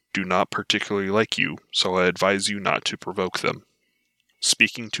daughter do not particularly like you, so I advise you not to provoke them.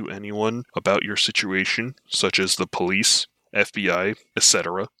 Speaking to anyone about your situation, such as the police, FBI,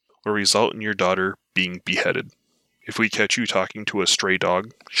 etc., will result in your daughter being beheaded. If we catch you talking to a stray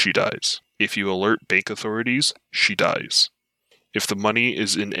dog, she dies. If you alert bank authorities, she dies. If the money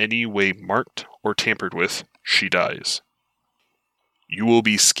is in any way marked or tampered with, she dies. You will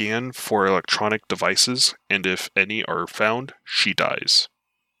be scanned for electronic devices, and if any are found, she dies.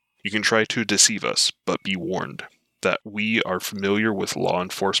 You can try to deceive us, but be warned that we are familiar with law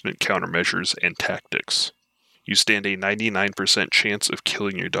enforcement countermeasures and tactics. You stand a 99% chance of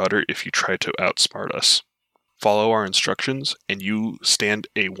killing your daughter if you try to outsmart us. Follow our instructions, and you stand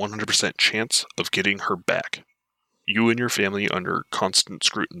a 100% chance of getting her back. You and your family under constant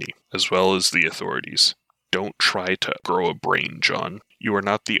scrutiny, as well as the authorities. Don't try to grow a brain, John. You are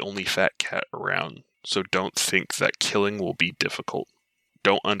not the only fat cat around, so don't think that killing will be difficult.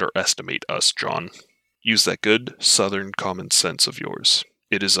 Don't underestimate us, John. Use that good Southern common sense of yours.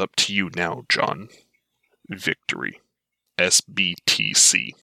 It is up to you now, John. Victory.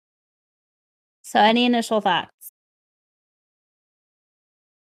 SBTC. So any initial thoughts?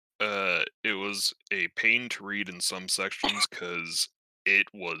 It was a pain to read in some sections because it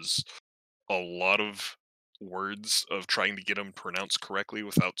was a lot of words of trying to get them pronounced correctly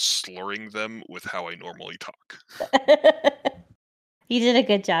without slurring them with how I normally talk. You did a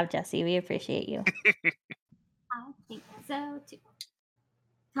good job, Jesse. We appreciate you. I think so too.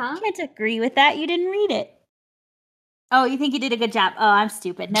 Huh? I can't agree with that. You didn't read it. Oh, you think you did a good job? Oh, I'm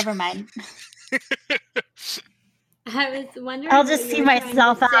stupid. Never mind. I was wondering. I'll what just you see were trying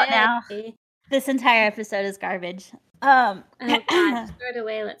myself to out say. now. This entire episode is garbage. Oh gosh, throw it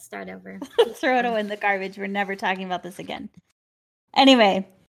away. Let's start over. Throw it away in the garbage. We're never talking about this again. Anyway,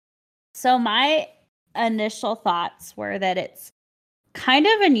 so my initial thoughts were that it's kind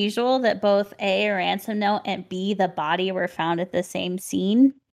of unusual that both A, a ransom note, and B, the body were found at the same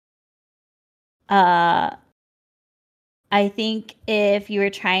scene. I think if you were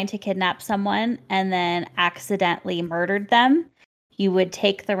trying to kidnap someone and then accidentally murdered them, you would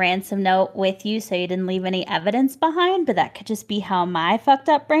take the ransom note with you so you didn't leave any evidence behind, but that could just be how my fucked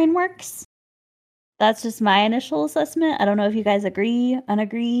up brain works. That's just my initial assessment. I don't know if you guys agree,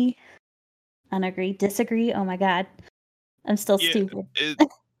 unagree, disagree. Oh my god. I'm still stupid.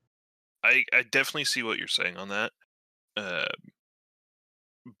 I definitely see what you're saying on that.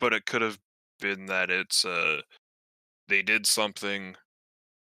 But it could have been that it's they did something,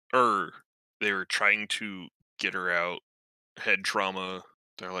 or they were trying to get her out, head trauma.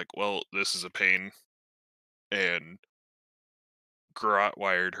 They're like, well, this is a pain, and garrote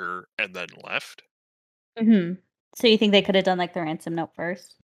wired her and then left. Mm-hmm. So you think they could have done like the ransom note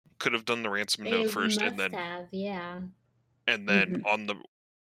first? Could have done the ransom note first, and then and then on the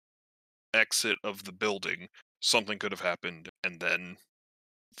exit of the building, something could have happened, and then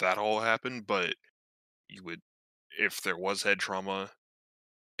that all happened. But you would, if there was head trauma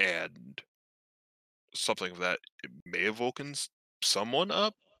and something of that, it may have woken someone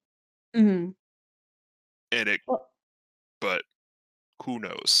up, Mm-hmm. and it. But who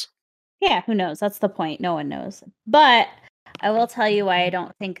knows? Yeah, who knows? That's the point. No one knows. But I will tell you why I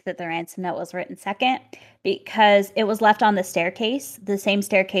don't think that the ransom note was written second, because it was left on the staircase, the same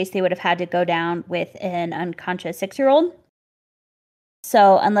staircase they would have had to go down with an unconscious 6-year-old.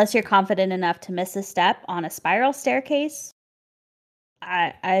 So unless you're confident enough to miss a step on a spiral staircase,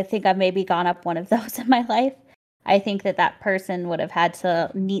 I think I've maybe gone up one of those in my life. I think that person would have had to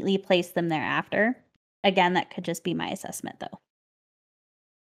neatly place them thereafter. Again, that could just be my assessment, though.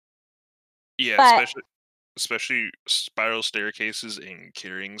 Yeah, especially spiral staircases and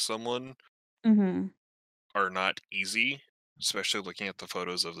carrying someone are not easy, especially looking at the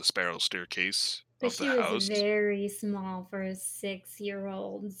photos of the spiral staircase of the house. She was very small for a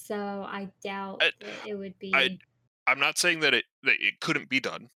 6-year-old, so I doubt that it would be. I'm not saying that it couldn't be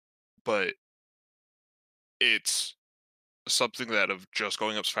done, but it's something that of just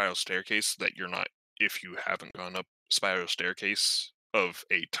going up spiral staircase that you're not, if you haven't gone up spiral staircase of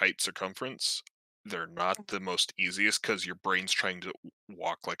a tight circumference, they're not the most easiest because your brain's trying to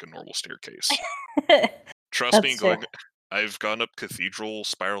walk like a normal staircase. Trust me, I've gone up cathedral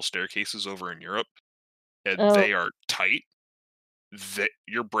spiral staircases over in Europe, and they are tight.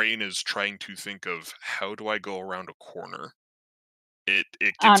 Your brain is trying to think of, how do I go around a corner? It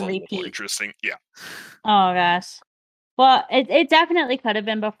gets a little more interesting. Yeah. Oh gosh. Well, it definitely could have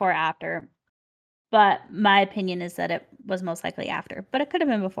been before or after, but my opinion is that it was most likely after, but it could have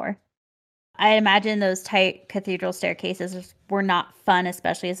been before. I imagine those tight cathedral staircases were not fun,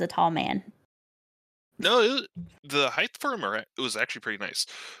 especially as a tall man. No, the height for them it was actually pretty nice,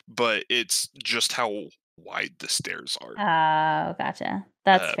 but it's just how wide the stairs are. Oh, gotcha.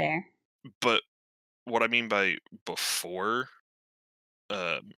 That's fair. But what I mean by before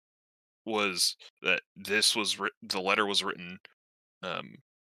was that the letter was written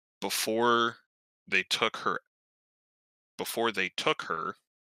before they took her,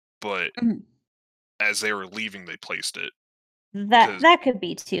 but as they were leaving, they placed it. That could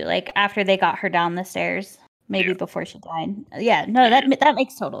be too, like after they got her down the stairs, maybe before she died. Yeah, no, that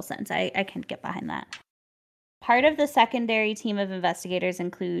makes total sense. I can get behind that. Part of the secondary team of investigators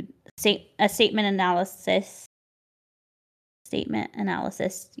include a statement analysis,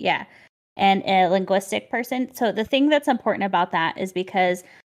 yeah, and a linguistic person. So the thing that's important about that is because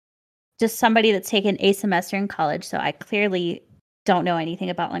just somebody that's taken a semester in college, so I clearly don't know anything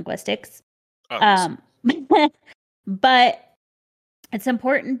about linguistics. But it's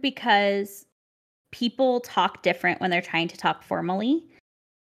important because people talk different when they're trying to talk formally,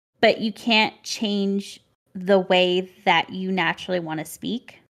 but you can't change the way that you naturally want to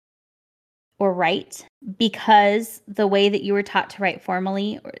speak or write, because the way that you were taught to write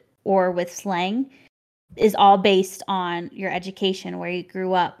formally or with slang is all based on your education, where you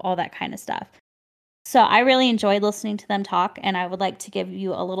grew up, all that kind of stuff. So I really enjoyed listening to them talk, and I would like to give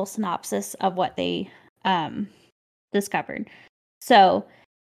you a little synopsis of what they discovered. So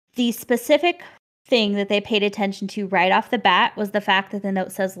the specific thing that they paid attention to right off the bat was the fact that the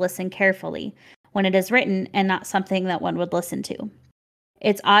note says listen carefully when it is written and not something that one would listen to.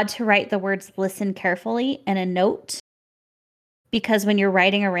 It's odd to write the words listen carefully in a note, because when you're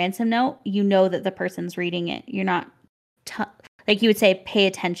writing a ransom note, you know that the person's reading it. You're not, like you would say, pay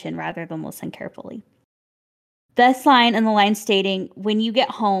attention rather than listen carefully. This line and the line stating, when you get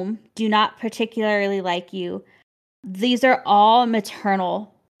home, do not particularly like you. These are all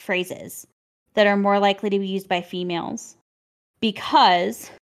maternal phrases. that are more likely to be used by females,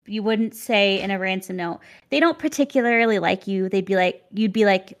 because you wouldn't say in a ransom note, they don't particularly like you. You'd be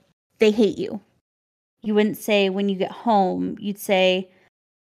like, they hate you. You wouldn't say when you get home. You'd say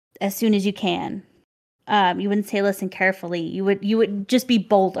as soon as you can. You wouldn't say listen carefully. You would just be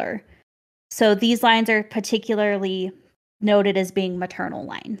bolder. So these lines are particularly noted as being maternal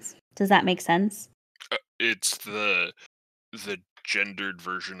lines. Does that make sense? It's the gendered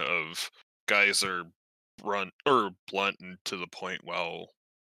version of guys are blunt and to the point, while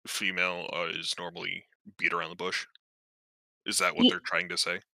female is normally beat around the bush. Is that what they're trying to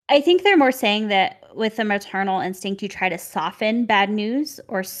say? I think they're more saying that with the maternal instinct, you try to soften bad news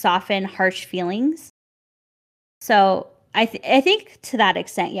or soften harsh feelings. So I think to that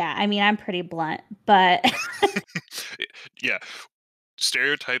extent, yeah. I mean, I'm pretty blunt, but yeah,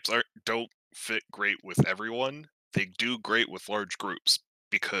 stereotypes don't fit great with everyone. They do great with large groups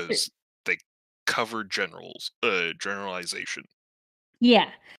because they cover generalization. Yeah,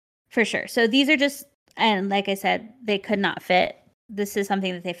 for sure. So these are just, and like I said, they could not fit. This is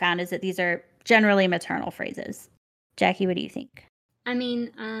something that they found, is that these are generally maternal phrases. Jackie, what do you think? I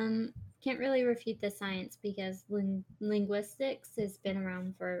mean, can't really refute the science because linguistics has been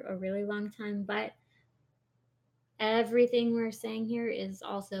around for a really long time, but everything we're saying here is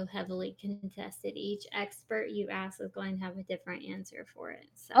also heavily contested. Each expert you ask is going to have a different answer for it.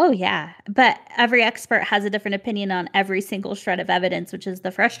 So. Oh, yeah. But every expert has a different opinion on every single shred of evidence, which is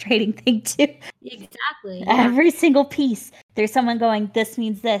the frustrating thing, too. Exactly. Yeah. Every single piece. There's someone going, this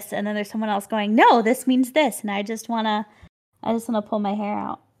means this. And then there's someone else going, no, this means this. And I just want to pull my hair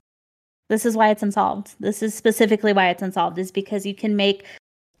out. This is why it's unsolved. This is specifically why it's unsolved, is because you can make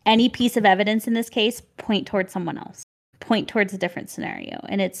any piece of evidence in this case point towards someone else, point towards a different scenario.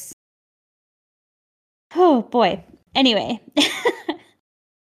 And it's, oh boy. Anyway.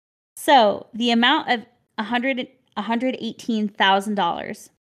 So the amount of $118,000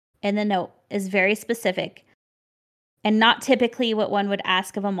 in the note is very specific and not typically what one would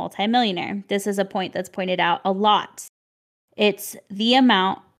ask of a multimillionaire. This is a point that's pointed out a lot. It's the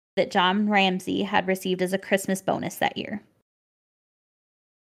amount that John Ramsey had received as a Christmas bonus that year.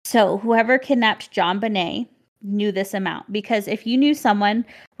 So whoever kidnapped John Bonet knew this amount, because if you knew someone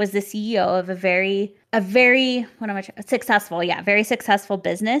was the CEO of a very successful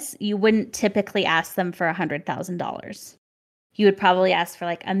business, you wouldn't typically ask them for $100,000. You would probably ask for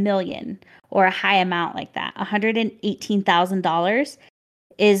like $1 million or a high amount like that. $118,000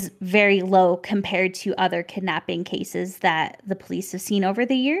 is very low compared to other kidnapping cases that the police have seen over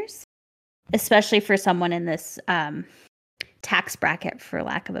the years, especially for someone in this tax bracket, for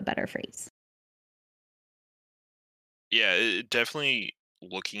lack of a better phrase. Yeah, it definitely,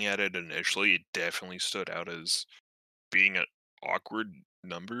 looking at it initially, it definitely stood out as being an awkward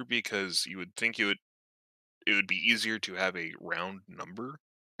number, because you would think it would be easier to have a round number.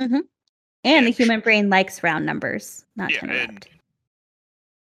 Mm-hmm. And the human brain likes round numbers, not to interrupt. And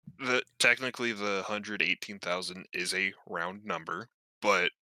technically the 118,000 is a round number, but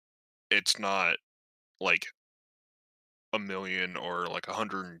it's not like $1 million or like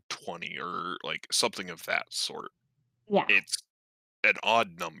 120 or like something of that sort. Yeah. It's an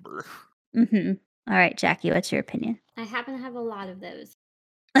odd number. Mm-hmm. All right, Jackie, what's your opinion? I happen to have a lot of those.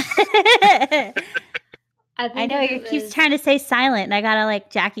 I know you keep trying to say silent, and I gotta like,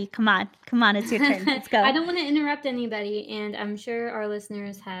 Jackie, come on, it's your turn. Let's go. I don't want to interrupt anybody, and I'm sure our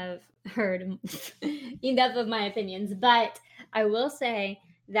listeners have heard enough of my opinions, but I will say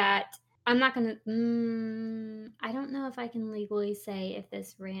that I'm not gonna. I don't know if I can legally say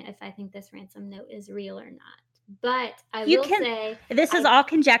if I think this ransom note is real or not. But I will say this is all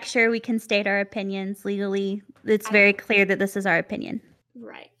conjecture. We can state our opinions legally. It's very clear that this is our opinion.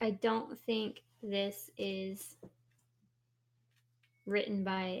 Right. I don't think this is written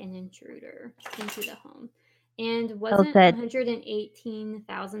by an intruder into the home. And wasn't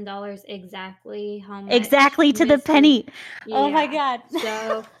 $118,000 exactly how much? Exactly to the penny. Yeah. Oh my God.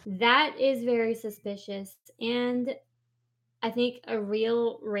 So that is very suspicious. And I think a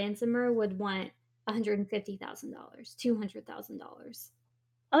real ransomer would want $150,000, $200,000.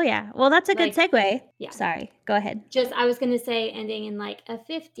 Oh yeah. Well, that's a good segue. Yeah. Sorry. Go ahead. I was going to say ending in like a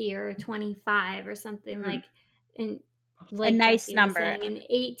 50 or a 25 or something like a nice number. And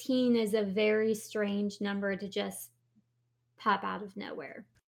 18 is a very strange number to just pop out of nowhere.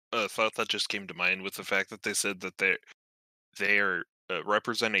 A thought that just came to mind with the fact that they said that they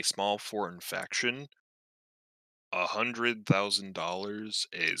represent a small foreign faction. $100,000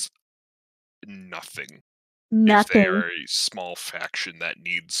 is nothing. If they are a small faction that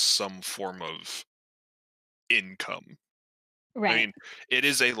needs some form of income. Right. I mean, it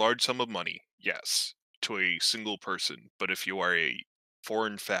is a large sum of money, yes, to a single person. But if you are a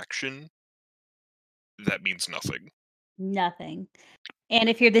foreign faction, that means nothing. Nothing. And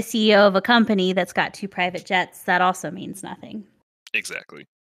if you're the CEO of a company that's got 2 private jets, that also means nothing. Exactly.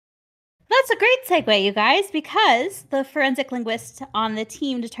 That's a great segue, you guys, because the forensic linguist on the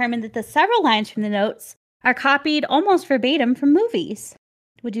team determined that the several lines from the notes are copied almost verbatim from movies.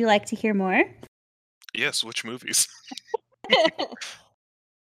 Would you like to hear more? Yes, which movies?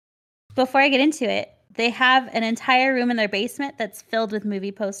 Before I get into it, they have an entire room in their basement that's filled with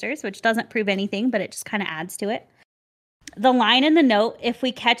movie posters, which doesn't prove anything, but it just kind of adds to it. The line in the note, "If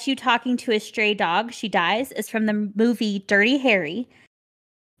we catch you talking to a stray dog, she dies," is from the movie Dirty Harry,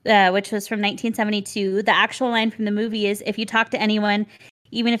 which was from 1972. The actual line from the movie is, "If you talk to anyone,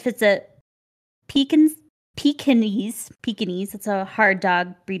 even if it's a Pekingese, it's a hard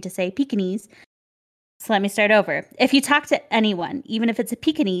dog breed to say, Pekingese." So let me start over. "If you talk to anyone, even if it's a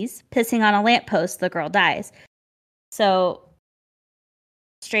Pekingese, pissing on a lamppost, the girl dies." So,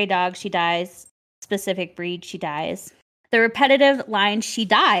 stray dog, she dies. Specific breed, she dies. The repetitive line, "she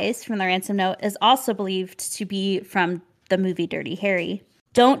dies," from the ransom note is also believed to be from the movie Dirty Harry.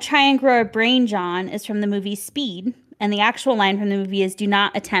 "Don't try and grow a brain, John," is from the movie Speed. And the actual line from the movie is, "Do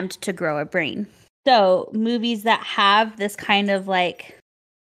not attempt to grow a brain." So movies that have this kind of like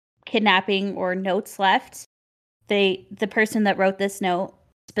kidnapping or notes left, the person that wrote this note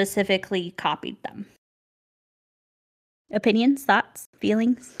specifically copied them. Opinions, thoughts,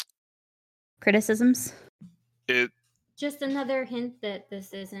 feelings, criticisms? It Just another hint that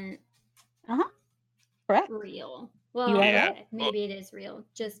this isn't Correct. real. Well, You are Yeah. okay, maybe it is real.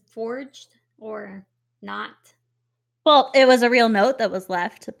 Just forged or not. Well, it was a real note that was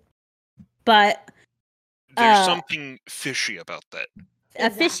left, but there's something fishy about that. a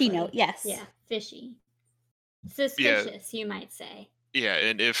fishy Exactly. note, yes. Yeah, fishy. Suspicious, you might say. Yeah,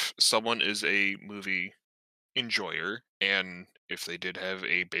 and if someone is a movie enjoyer, and if they did have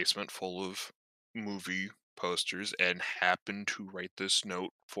a basement full of movie posters and happened to write this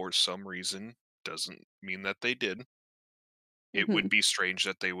note for some reason, doesn't mean that they did. It Mhm. would be strange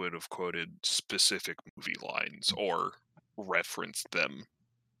that they would have quoted specific movie lines or referenced them.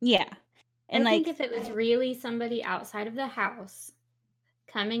 Yeah. And I like think if it was really somebody outside of the house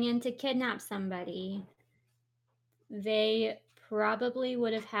coming in to kidnap somebody, they probably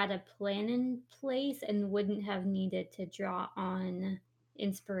would have had a plan in place and wouldn't have needed to draw on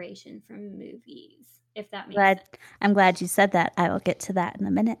inspiration from movies, if that makes sense. I'm glad you said that. I will get to that in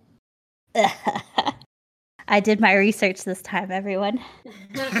a minute. I did my research this time, everyone.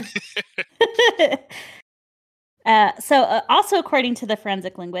 Also according to the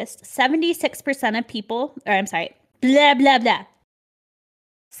forensic linguist, 76% of people, blah, blah, blah.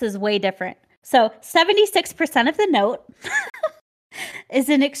 This is way different. So 76% of the note is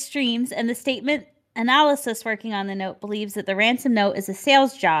in extremes, and the statement analysis working on the note believes that the ransom note is a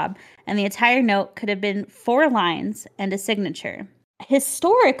sales job, and the entire note could have been 4 lines and a signature.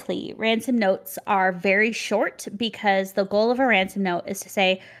 Historically, ransom notes are very short because the goal of a ransom note is to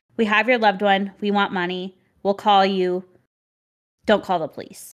say, "We have your loved one, we want money, we'll call you, don't call the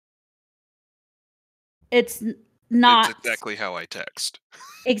police." It's not It's exactly how I text.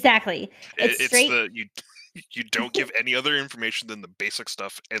 exactly. It's straight, you don't give any other information than the basic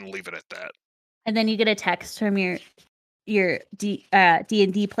stuff and leave it at that. and then you get a text from your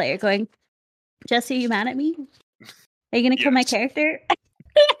D&D player going, "Jesse, are you mad at me? Are you gonna kill my Yes. character?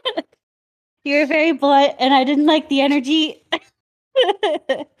 You're very blunt, and I didn't like the energy."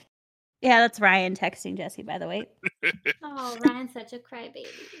 Yeah, that's Ryan texting Jesse, by the way. Oh, Ryan's such a crybaby.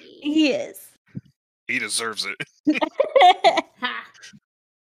 He is. He deserves it. Ha!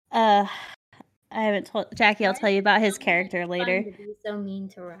 I haven't told Jackie. I'll tell you about his It's character fun later. to be so mean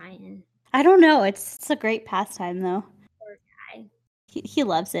to Ryan. I don't know. It's a great pastime, though. Poor guy. He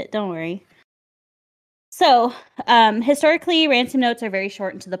loves it. Don't worry. So, historically, ransom notes are very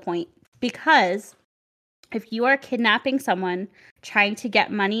short and to the point because if you are kidnapping someone, trying to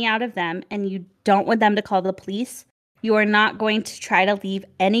get money out of them, and you don't want them to call the police, you are not going to try to leave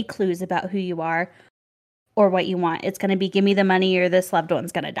any clues about who you are or what you want. It's going to be, "Give me the money or this loved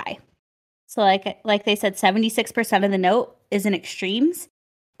one's going to die." So like they said, 76% of the note is in extremes,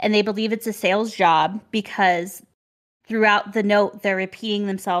 and they believe it's a sales job because throughout the note, they're repeating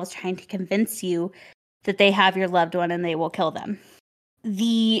themselves, trying to convince you that they have your loved one and they will kill them.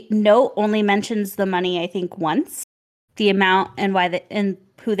 The note only mentions the money, I think, once, the amount and and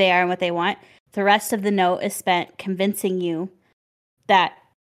who they are and what they want. The rest of the note is spent convincing you that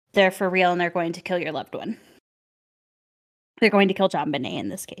they're for real and they're going to kill your loved one. They're going to kill John Bonet in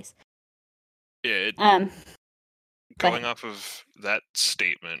this case. Yeah, Going off of that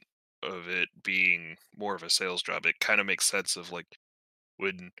statement of it being more of a sales job, it kind of makes sense of like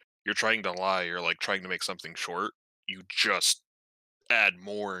when you're trying to lie or like trying to make something short, you just add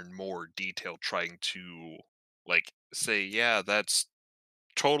more and more detail trying to like say, yeah, that's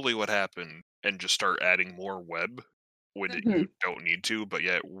totally what happened, and just start adding more web when you don't need to, but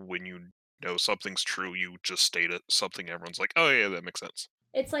yet when you know something's true, you just state it something everyone's like, oh yeah, that makes sense.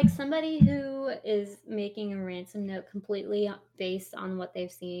 It's like somebody who is making a ransom note completely based on what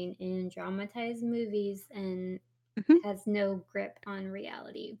they've seen in dramatized movies and has no grip on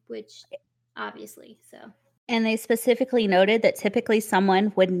reality, which obviously so. And they specifically noted that typically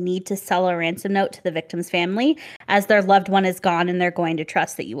someone would need to sell a ransom note to the victim's family as their loved one is gone and they're going to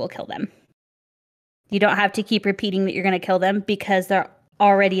trust that you will kill them. You don't have to keep repeating that you're going to kill them because they're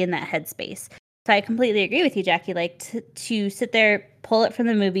already in that headspace. So I completely agree with you, Jackie. Like to sit there, pull it from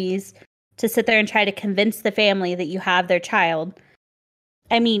the movies, to sit there and try to convince the family that you have their child.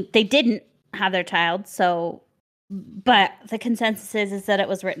 I mean, they didn't have their child, so, but the consensus is that it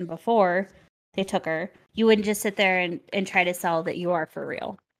was written before they took her. You wouldn't just sit there and try to sell that you are for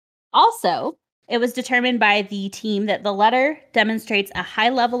real. Also, it was determined by the team that the letter demonstrates a high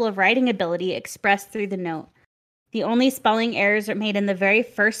level of writing ability expressed through the note. The only spelling errors are made in the very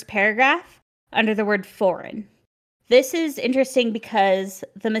first paragraph under the word foreign. This is interesting because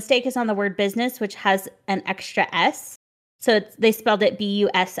the mistake is on the word business, which has an extra S. So they spelled it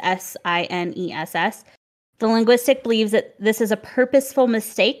Bussines. The linguistic believes that this is a purposeful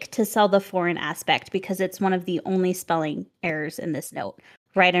mistake to sell the foreign aspect because it's one of the only spelling errors in this note,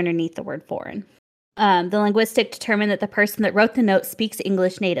 right underneath the word foreign. The linguistic determined that the person that wrote the note speaks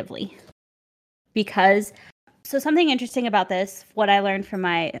English natively. So something interesting about this, what I learned from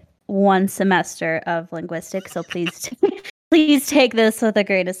my one semester of linguistics, so please take this with a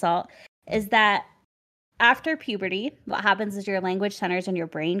grain of salt, is that after puberty, what happens is your language centers in your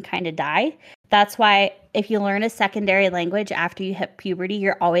brain kind of die. That's why if you learn a secondary language after you hit puberty,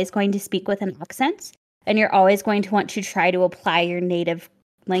 you're always going to speak with an accent, and you're always going to want to try to apply your native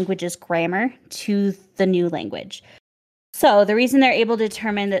language's grammar to the new language. So the reason they're able to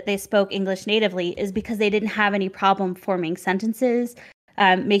determine that they spoke English natively is because they didn't have any problem forming sentences,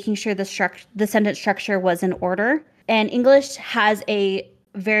 making sure the sentence structure was in order. And English has a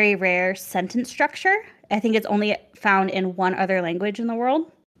very rare sentence structure. I think it's only found in one other language in the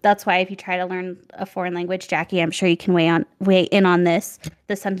world. That's why if you try to learn a foreign language, Jackie, I'm sure you can weigh in on this.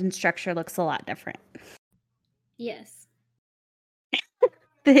 The sentence structure looks a lot different. Yes.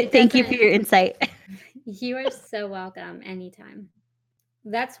 Thank you for your insight. You are so welcome anytime.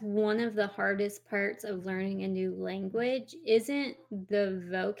 That's one of the hardest parts of learning a new language, isn't the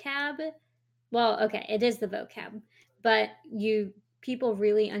vocab. Well, okay, it is the vocab, but people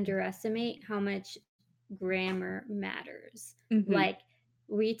really underestimate how much grammar matters. Like,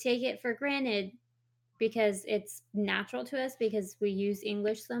 we take it for granted because it's natural to us because we use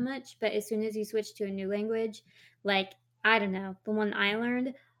English so much, but as soon as you switch to a new language, like, I don't know, the one I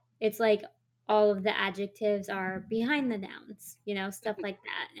learned, it's like all of the adjectives are behind the nouns, stuff like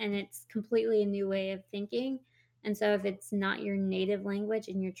that. And it's completely a new way of thinking. And so if it's not your native language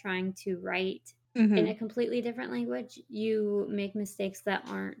and you're trying to write in a completely different language, you make mistakes that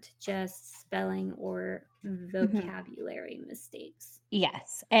aren't just spelling or vocabulary mistakes.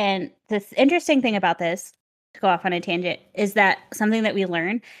 Yes. And this interesting thing about this, to go off on a tangent, is that something that we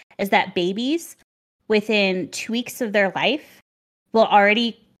learn is that babies within 2 weeks of their life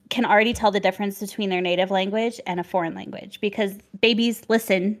can already tell the difference between their native language and a foreign language, because babies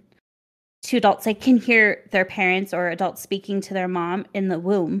listen to adults. They can hear their parents or adults speaking to their mom in the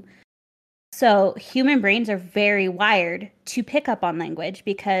womb. So human brains are very wired to pick up on language,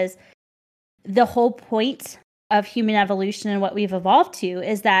 because the whole point of human evolution and what we've evolved to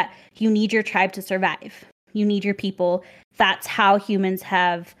is that you need your tribe to survive. You need your people. That's how humans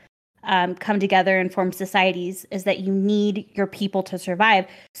have come together and formed societies, is that you need your people to survive.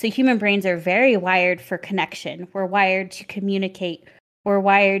 So human brains are very wired for connection. We're wired to communicate. We're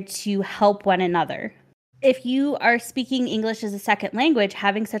wired to help one another. If you are speaking English as a second language,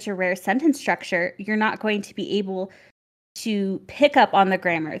 having such a rare sentence structure, you're not going to be able to pick up on the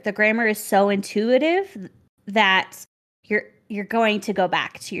grammar. The grammar is so intuitive that you're going to go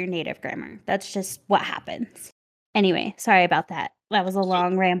back to your native grammar. That's just what happens. Anyway, sorry about that. That was a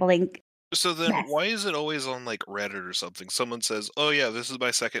long rambling. So then why is it always on like Reddit or something? Someone says, oh yeah, this is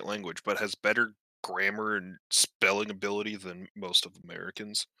my second language, but has better grammar and spelling ability than most of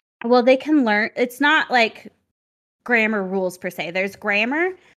Americans. Well, they can learn. It's not like grammar rules per se. There's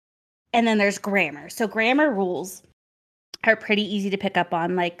grammar and then there's grammar. So grammar rules are pretty easy to pick up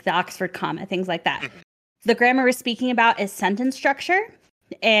on, like the Oxford comma, things like that. the grammar we're speaking about is sentence structure.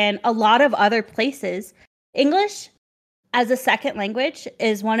 And a lot of other places, English as a second language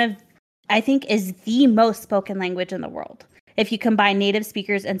is is the most spoken language in the world, if you combine native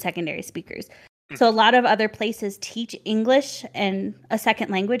speakers and secondary speakers. So a lot of other places teach English and a second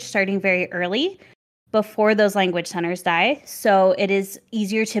language starting very early before those language centers die. So it is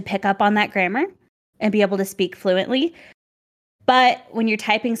easier to pick up on that grammar and be able to speak fluently. But when you're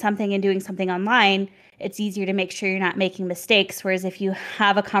typing something and doing something online, it's easier to make sure you're not making mistakes. Whereas if you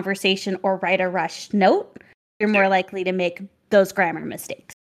have a conversation or write a rushed note, you're more likely to make those grammar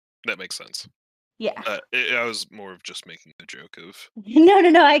mistakes. That makes sense. Yeah. I was more of just making a joke of.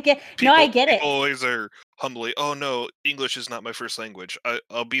 No, I get it. People always are humbly, oh no, English is not my first language.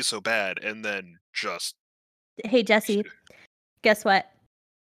 I'll be so bad, and then just. Hey Jesse, guess what?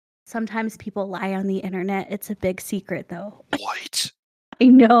 Sometimes people lie on the internet. It's a big secret, though. What? I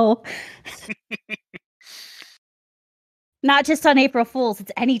know. Not just on April Fools.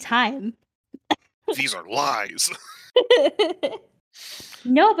 It's any time. These are lies.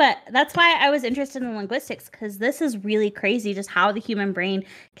 No, but that's why I was interested in linguistics, because this is really crazy just how the human brain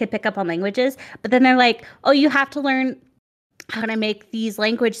can pick up on languages. But then they're like, oh, you have to learn how to make these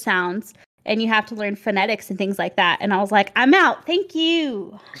language sounds and you have to learn phonetics and things like that. And I was like, I'm out. Thank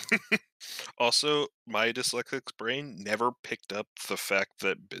you. Also, my dyslexic brain never picked up the fact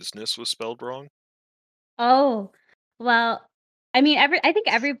that business was spelled wrong. Oh, well, I mean,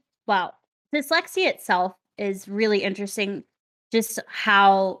 dyslexia itself is really interesting, just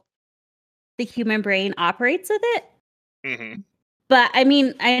how the human brain operates with it. Mm-hmm. But I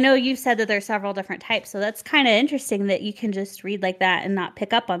mean, I know you said that there's several different types, so that's kind of interesting that you can just read like that and not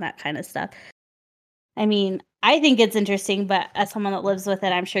pick up on that kind of stuff. I mean, I think it's interesting, but as someone that lives with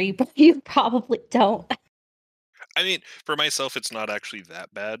it, I'm sure you probably don't. I mean, for myself, it's not actually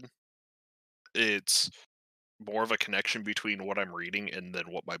that bad. It's more of a connection between what I'm reading and then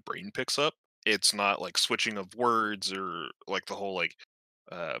what my brain picks up. It's not like switching of words or like the whole like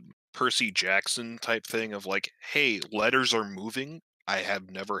Percy Jackson type thing of like, hey, letters are moving. I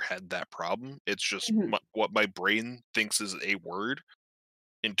have never had that problem. It's just what my brain thinks is a word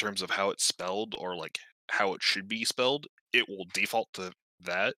in terms of how it's spelled or like how it should be spelled. It will default to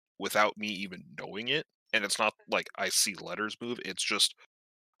that without me even knowing it. And it's not like I see letters move. It's just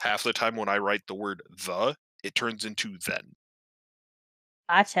half the time when I write the word the, it turns into then.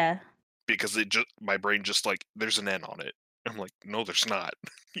 Gotcha. Because my brain just like, there's an N on it. I'm like, no, there's not.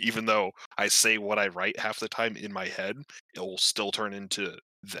 Even though I say what I write half the time in my head, it will still turn into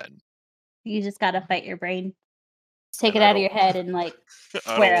then. You just gotta fight your brain. Just take it out of your head and like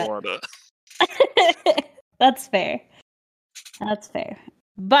square I don't want to. That's fair. That's fair.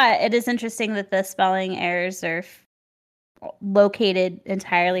 But it is interesting that the spelling errors are located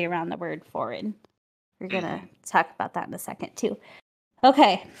entirely around the word foreign. We're gonna talk about that in a second too.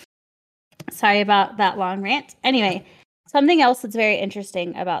 Okay. Sorry about that long rant. Anyway, something else that's very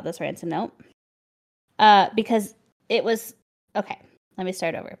interesting about this ransom note, because it was okay. Let me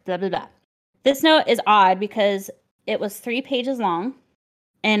start over. Blah blah blah. This note is odd because it was 3 pages long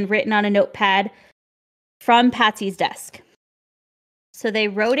and written on a notepad from Patsy's desk. So they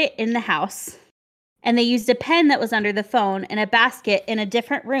wrote it in the house, and they used a pen that was under the phone and a basket in a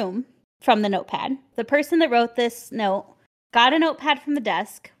different room from the notepad. The person that wrote this note got a notepad from the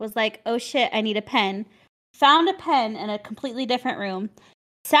desk, was like, oh shit, I need a pen, found a pen in a completely different room,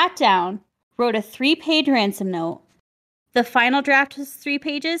 sat down, wrote a 3-page ransom note. The final draft was 3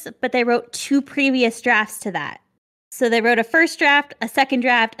 pages, but they wrote 2 previous drafts to that. So they wrote a first draft, a second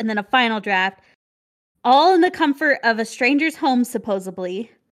draft, and then a final draft, all in the comfort of a stranger's home,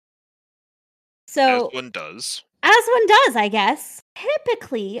 supposedly. So, as one does, I guess.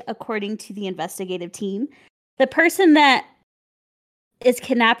 Typically, according to the investigative team, the person that is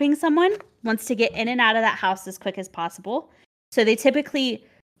kidnapping someone wants to get in and out of that house as quick as possible. So they typically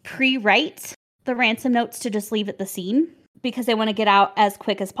pre-write the ransom notes to just leave at the scene because they want to get out as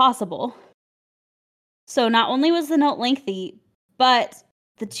quick as possible. So not only was the note lengthy, but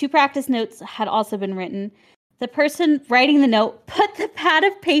the 2 practice notes had also been written. The person writing the note put the pad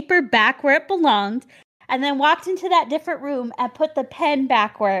of paper back where it belonged and then walked into that different room and put the pen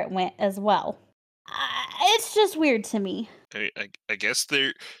back where it went as well. It's just weird to me. I guess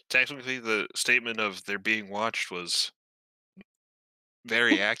technically the statement of they're being watched was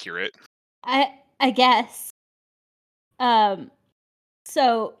very accurate. I guess.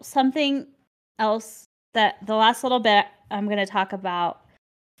 So something else that the last little bit I'm going to talk about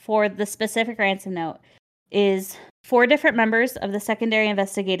for the specific ransom note is 4 different members of the secondary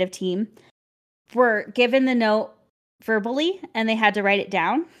investigative team were given the note verbally and they had to write it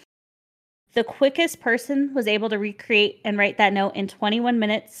down. The quickest person was able to recreate and write that note in 21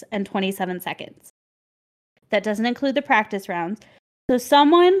 minutes and 27 seconds. That doesn't include the practice rounds. So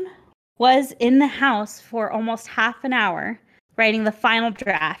someone was in the house for almost half an hour writing the final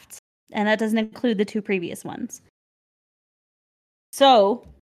draft, and that doesn't include the 2 previous ones. So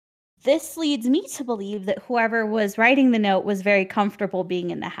this leads me to believe that whoever was writing the note was very comfortable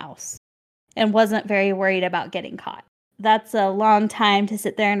being in the house and wasn't very worried about getting caught. That's a long time to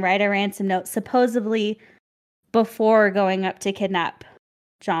sit there and write a ransom note, supposedly before going up to kidnap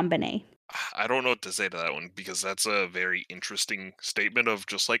JonBenet. I don't know what to say to that one, because that's a very interesting statement of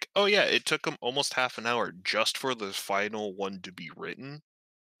just like, oh yeah, it took them almost half an hour just for the final one to be written.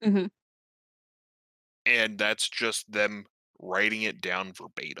 Mm-hmm. And that's just them writing it down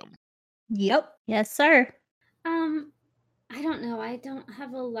verbatim. Yep. Yes, sir. I don't know. I don't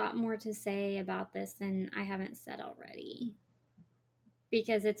have a lot more to say about this than I haven't said already.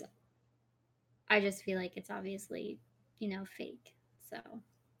 Because I just feel like it's obviously, fake. So.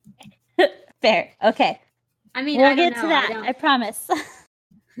 Fair. Okay. I mean, we'll get to that. I promise.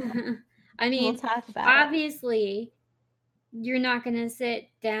 I mean, we'll talk about obviously, you're not going to sit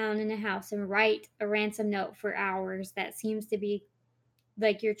down in a house and write a ransom note for hours. That seems to be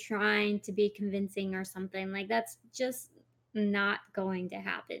like you're trying to be convincing or something. Like, that's just not going to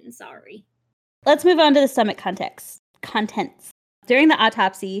happen. Sorry. Let's move on to the stomach contents. During the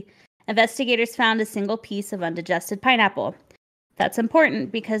autopsy, investigators found a single piece of undigested pineapple. That's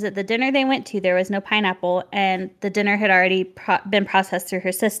important because at the dinner they went to, there was no pineapple, and the dinner had already been processed through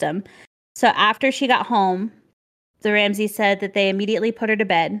her system. So after she got home, the Ramseys said that they immediately put her to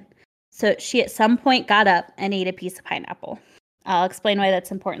bed. So she at some point got up and ate a piece of pineapple. I'll explain why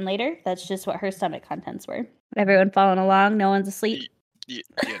that's important later. That's just what her stomach contents were. Everyone following along? No one's asleep? Yes,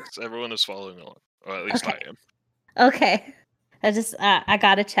 everyone is following along. Or at least Okay. I am. Okay. I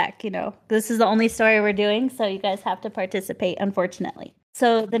gotta check, This is the only story we're doing, so you guys have to participate, unfortunately.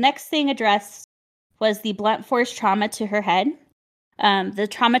 So the next thing addressed was the blunt force trauma to her head. The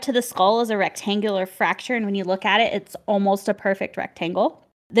trauma to the skull is a rectangular fracture, and when you look at it, it's almost a perfect rectangle.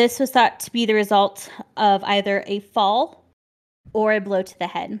 This was thought to be the result of either a fall or a blow to the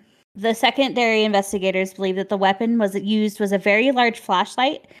head. The secondary investigators believe that the weapon was a very large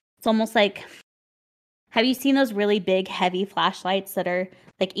flashlight. It's almost like, have you seen those really big, heavy flashlights that are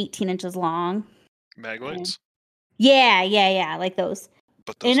like 18 inches long? Mag lights? Yeah, like those.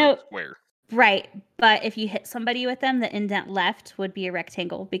 But those are square. Right, but if you hit somebody with them, the indent left would be a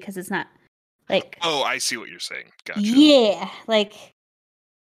rectangle because it's not like... Oh, I see what you're saying. Gotcha. Yeah, like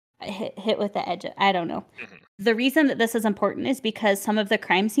hit with the edge. I don't know. Mm-hmm. The reason that this is important is because some of the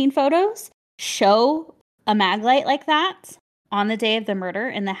crime scene photos show a mag light like that on the day of the murder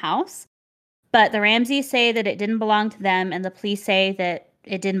in the house. But the Ramseys say that it didn't belong to them, and the police say that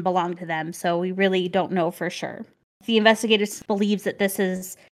it didn't belong to them. So we really don't know for sure. The investigators believes that this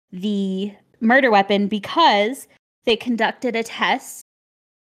is the murder weapon because they conducted a test,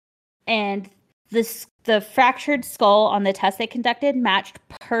 and the fractured skull on the test they conducted matched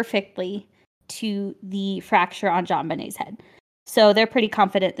perfectly to the fracture on JonBenet's head. So they're pretty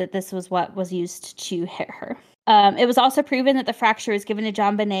confident that this was what was used to hit her. It was also proven that the fracture was given to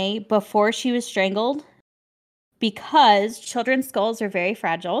JonBenet before she was strangled because children's skulls are very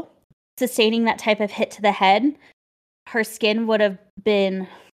fragile. Sustaining that type of hit to the head, her skin would have been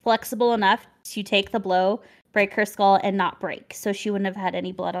flexible enough to take the blow, break her skull, and not break. So she wouldn't have had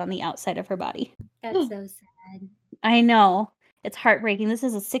any blood on the outside of her body. That's so sad. I know. It's heartbreaking. This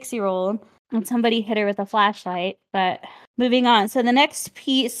is a 6-year-old, and somebody hit her with a flashlight. But moving on. So the next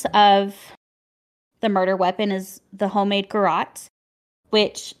piece of the murder weapon is the homemade garrote,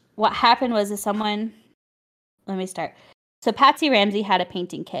 which what happened was let me start. So Patsy Ramsey had a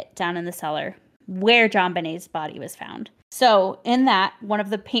painting kit down in the cellar where JonBenet's body was found. So in that, one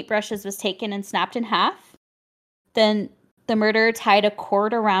of the paintbrushes was taken and snapped in half. Then the murderer tied a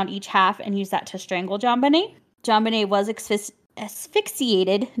cord around each half and used that to strangle JonBenet. JonBenet was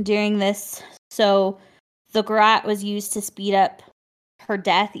asphyxiated during this, so the garrote was used to speed up her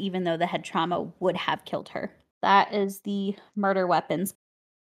death, even though the head trauma would have killed her. That is the murder weapons.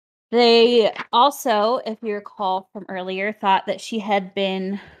 They also, if you recall from earlier, thought that she had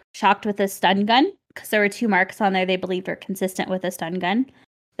been shocked with a stun gun because there were 2 marks on there they believed were consistent with a stun gun.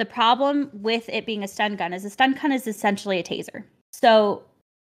 The problem with it being a stun gun is essentially a taser. So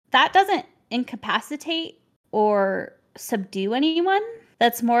that doesn't incapacitate or subdue anyone.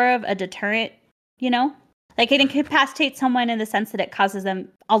 That's more of a deterrent, Like, it incapacitates someone in the sense that it causes them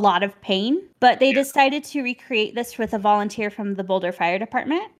a lot of pain. But they decided to recreate this with a volunteer from the Boulder Fire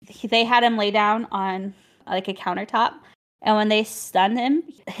Department. They had him lay down on, like, a countertop. And when they stunned him,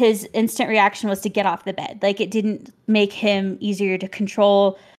 his instant reaction was to get off the bed. Like, it didn't make him easier to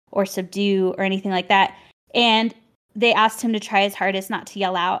control or subdue or anything like that. And they asked him to try his hardest not to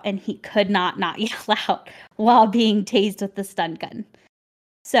yell out, and he could not yell out while being tased with the stun gun.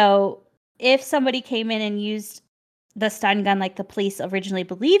 So if somebody came in and used the stun gun like the police originally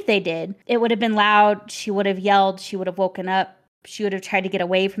believed they did, it would have been loud. She would have yelled. She would have woken up. She would have tried to get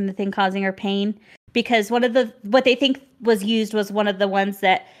away from the thing causing her pain. Because what they think was used was one of the ones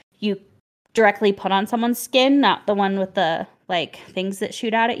that you directly put on someone's skin, not the one with the like things that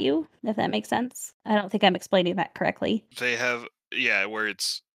shoot out at you, if that makes sense. I don't think I'm explaining that correctly. They have, where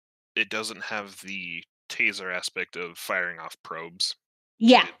it doesn't have the taser aspect of firing off probes.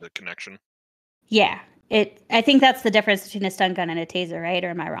 Yeah. The connection. Yeah. I think that's the difference between a stun gun and a taser, right? Or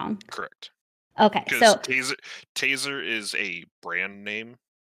am I wrong? Correct. Okay. Because taser is a brand name,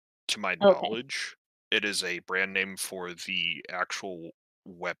 to my knowledge. It is a brand name for the actual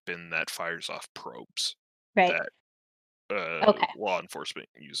weapon that fires off probes. Right. That law enforcement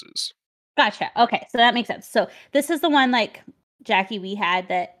uses. Gotcha. Okay, so that makes sense. So this is the one like Jackie we had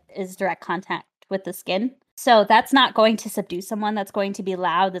that is direct contact with the skin. So that's not going to subdue someone. That's going to be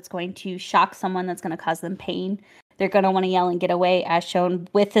loud. That's going to shock someone. That's going to cause them pain. They're going to want to yell and get away, as shown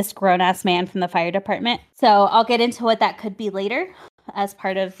with this grown-ass man from the fire department. So I'll get into what that could be later as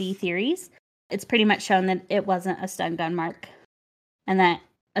part of the theories. It's pretty much shown that it wasn't a stun gun, Mark, and that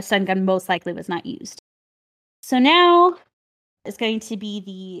a stun gun most likely was not used. So now is going to be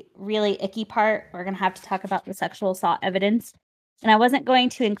the really icky part. We're going to have to talk about the sexual assault evidence. And I wasn't going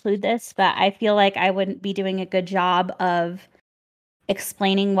to include this, but I feel like I wouldn't be doing a good job of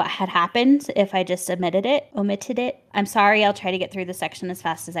explaining what had happened if I just omitted it. I'm sorry, I'll try to get through the section as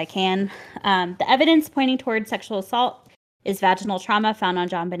fast as I can. The evidence pointing toward sexual assault is vaginal trauma found on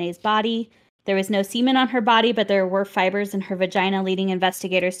JonBenét's body. There was no semen on her body, but there were fibers in her vagina, leading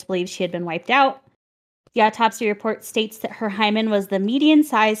investigators to believe she had been wiped out. The autopsy report states that her hymen was the median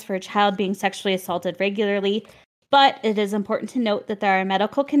size for a child being sexually assaulted regularly, but it is important to note that there are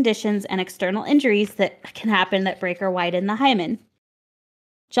medical conditions and external injuries that can happen that break or widen the hymen.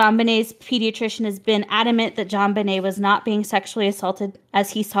 JonBenét's pediatrician has been adamant that JonBenet was not being sexually assaulted as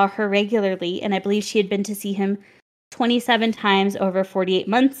he saw her regularly, and I believe she had been to see him 27 times over 48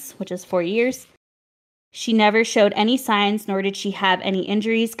 months, which is 4 years. She never showed any signs, nor did she have any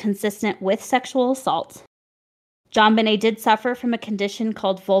injuries consistent with sexual assault. JonBenet did suffer from a condition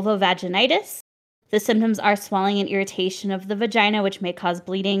called vulvovaginitis. The symptoms are swelling and irritation of the vagina, which may cause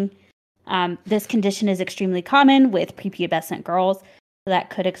bleeding. This condition is extremely common with prepubescent girls, so that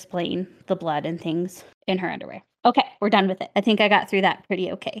could explain the blood and things in her underwear. Okay, we're done with it. I think I got through that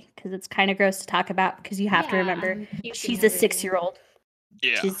pretty okay, because it's kind of gross to talk about, because you have to remember she's a 6-year-old.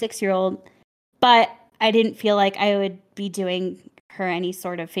 Yeah. She's a 6-year-old. But I didn't feel like I would be doing her any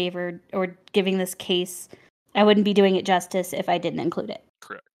sort of favor or giving this case. I wouldn't be doing it justice if I didn't include it.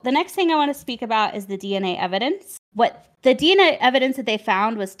 Correct. The next thing I want to speak about is the DNA evidence. What the DNA evidence that they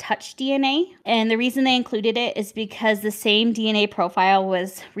found was touch DNA. And the reason they included it is because the same DNA profile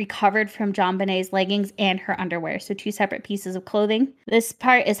was recovered from JonBenét's leggings and her underwear. So 2 separate pieces of clothing. This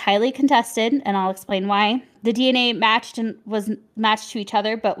part is highly contested, and I'll explain why. The DNA matched and was matched to each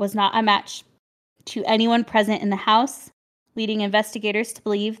other, but was not a match to anyone present in the house, leading investigators to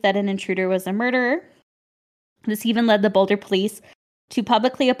believe that an intruder was a murderer. This even led the Boulder police to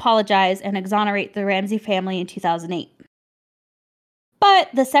publicly apologize and exonerate the Ramsey family in 2008. But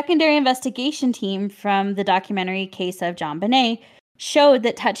the secondary investigation team from the documentary case of JonBenet showed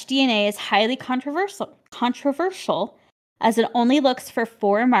that touch DNA is highly controversial as it only looks for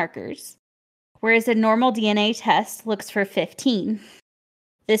 4 markers, whereas a normal DNA test looks for 15.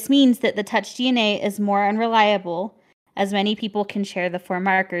 This means that the touch DNA is more unreliable, as many people can share the 4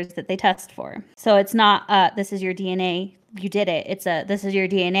 markers that they test for. So it's not, this is your DNA, you did it. It's this is your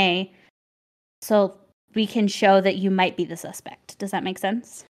DNA. So we can show that you might be the suspect. Does that make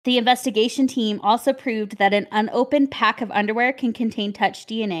sense? The investigation team also proved that an unopened pack of underwear can contain touch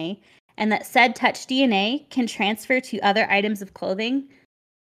DNA, and that said touch DNA can transfer to other items of clothing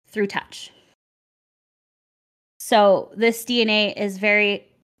through touch. So this DNA is very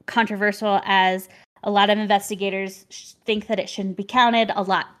controversial, as a lot of investigators think that it shouldn't be counted. A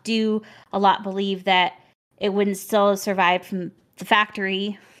lot do. A lot believe that it wouldn't still have survived from the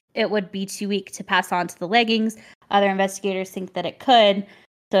factory. It would be too weak to pass on to the leggings. Other investigators think that it could.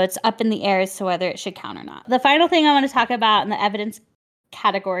 So it's up in the air as to whether it should count or not. The final thing I want to talk about in the evidence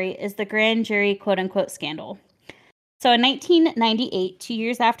category is the grand jury quote-unquote scandal. So in 1998, 2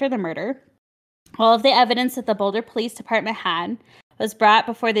 years after the murder, all of the evidence that the Boulder Police Department had was brought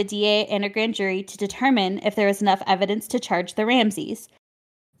before the DA and a grand jury to determine if there was enough evidence to charge the Ramseys.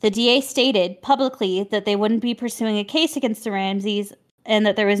 The DA stated publicly that they wouldn't be pursuing a case against the Ramseys and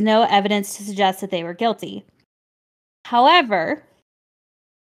that there was no evidence to suggest that they were guilty. However,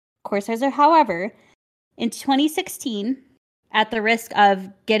 of course there's a however, in 2016, at the risk of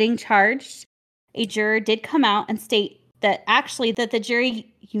getting charged, a juror did come out and state that the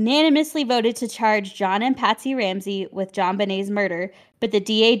jury unanimously voted to charge John and Patsy Ramsey with JonBenét's murder, but the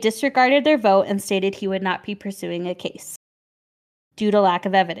DA disregarded their vote and stated he would not be pursuing a case due to lack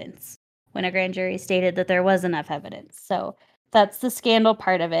of evidence, when a grand jury stated that there was enough evidence. So that's the scandal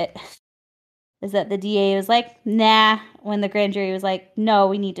part of it, is that the DA was like, nah, when the grand jury was like, no,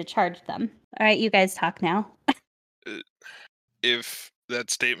 we need to charge them. All right, you guys talk now. If that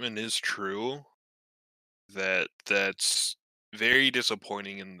statement is true, that's very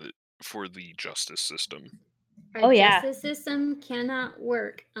disappointing for the justice system. Our yeah. justice system cannot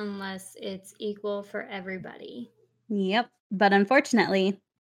work unless it's equal for everybody. Yep. But unfortunately,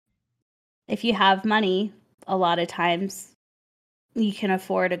 if you have money, a lot of times you can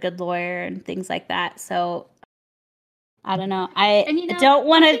afford a good lawyer and things like that. So I don't know. I don't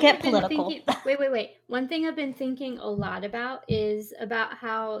want to get political. Wait. One thing I've been thinking a lot about is about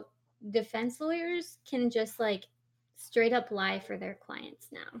how defense lawyers can just like straight up lie for their clients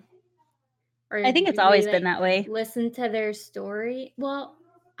now. Or I think it's always been that way. Listen to their story. Well,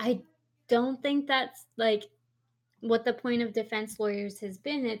 I don't think that's like what the point of defense lawyers has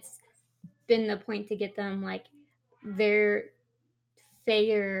been. It's been the point to get them like their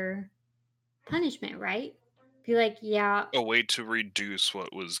fair punishment, right? Be like, yeah. A way to reduce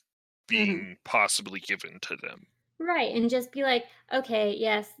what was being possibly given to them. Right, and just be like, okay,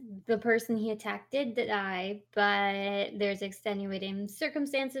 yes, the person he attacked did die, but there's extenuating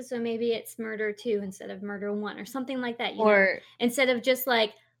circumstances, so maybe it's murder 2 instead of murder 1 or something like that. You know? Instead of just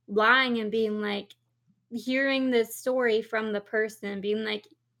like lying and being like, hearing the story from the person and being like,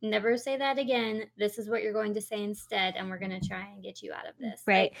 never say that again. This is what you're going to say instead, and we're going to try and get you out of this.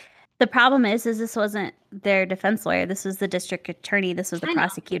 Right. Like, the problem is this wasn't their defense lawyer. This was the district attorney. This was the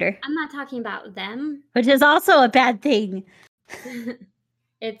prosecutor. I'm not talking about them. Which is also a bad thing.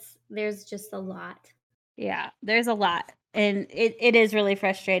 There's just a lot. Yeah, there's a lot. And it is really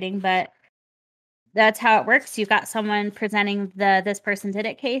frustrating, but that's how it works. You've got someone presenting the this person did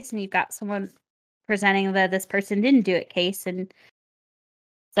it case, and you've got someone presenting the this person didn't do it case, and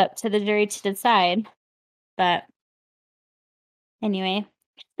it's up to the jury to decide. But anyway.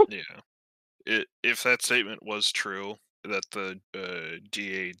 Yeah. If that statement was true, that the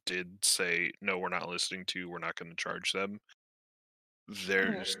DA did say, no, we're not listening to, we're not going to charge them,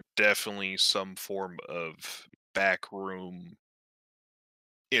 there's definitely some form of backroom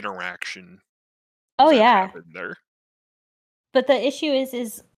interaction. Oh, yeah. There. But the issue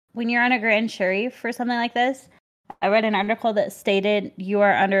is when you're on a grand jury for something like this, I read an article that stated you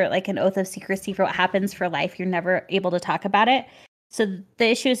are under like an oath of secrecy for what happens for life. You're never able to talk about it. So the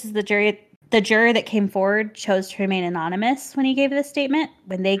issue is the juror that came forward chose to remain anonymous when they gave this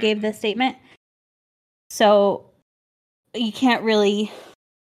statement. So you can't really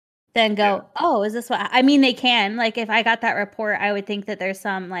then go, oh, is this what... I mean, they can. Like, if I got that report, I would think that there's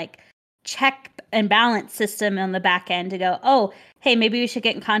some, like, check and balance system on the back end to go, oh, hey, maybe we should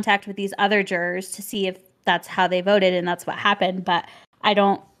get in contact with these other jurors to see if that's how they voted and that's what happened. But I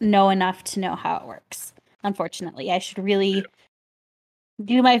don't know enough to know how it works, unfortunately. I should really...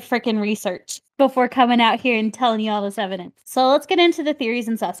 do my freaking research before coming out here and telling you all this evidence. So let's get into the theories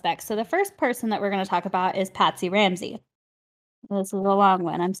and suspects. So the first person that we're going to talk about is Patsy Ramsey. This is a long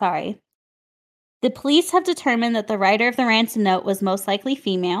one. I'm sorry. The police have determined that the writer of the ransom note was most likely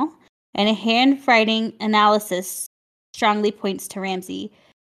female, and a handwriting analysis strongly points to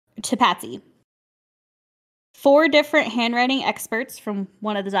Patsy. 4 different handwriting experts from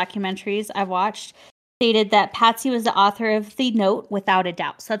one of the documentaries I've watched stated that Patsy was the author of the note without a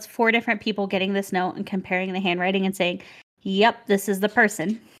doubt. So that's 4 different people getting this note and comparing the handwriting and saying, yep, this is the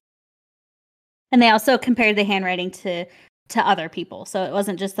person. And they also compared the handwriting to other people. So it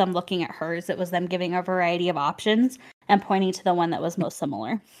wasn't just them looking at hers. It was them giving a variety of options and pointing to the one that was most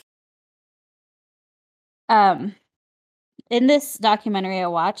similar. In this documentary I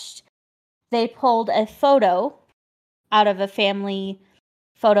watched, they pulled a photo out of a family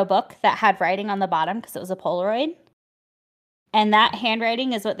photo book that had writing on the bottom because it was a Polaroid. And that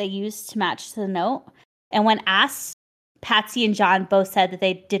handwriting is what they used to match the note. And when asked, Patsy and John both said that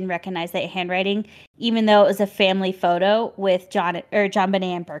they didn't recognize that handwriting, even though it was a family photo with JonBenét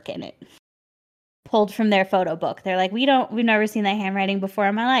and Burke in it. Pulled from their photo book. They're like, we've never seen that handwriting before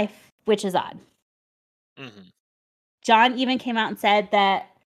in my life, which is odd. Mm-hmm. John even came out and said that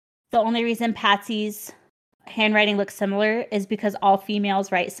the only reason Patsy's handwriting looks similar is because all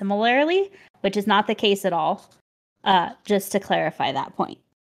females write similarly, which is not the case at all. Just to clarify that point.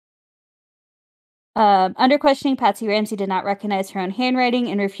 Under questioning, Patsy Ramsey did not recognize her own handwriting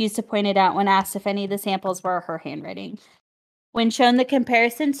and refused to point it out when asked if any of the samples were her handwriting. When shown the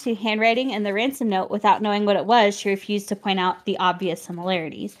comparison to handwriting in the ransom note without knowing what it was, she refused to point out the obvious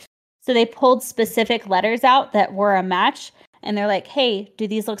similarities. So they pulled specific letters out that were a match, and they're like, hey, do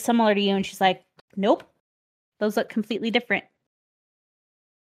these look similar to you? And she's like, nope, those look completely different.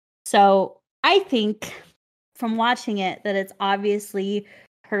 So I think from watching it that it's obviously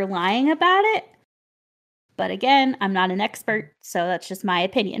her lying about it. But again, I'm not an expert, so that's just my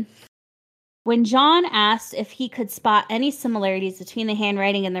opinion. When John asked if he could spot any similarities between the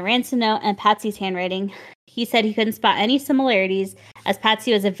handwriting in the ransom note and Patsy's handwriting, he said he couldn't spot any similarities as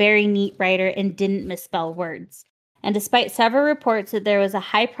Patsy was a very neat writer and didn't misspell words. And despite several reports that there was a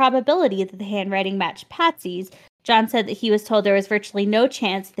high probability that the handwriting matched Patsy's, John said that he was told there was virtually no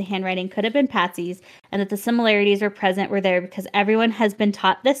chance the handwriting could have been Patsy's and that the similarities were there because everyone has been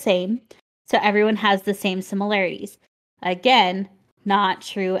taught the same, so everyone has the same similarities. Again, not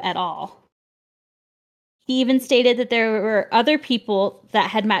true at all. He even stated that there were other people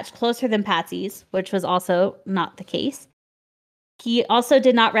that had matched closer than Patsy's, which was also not the case. He also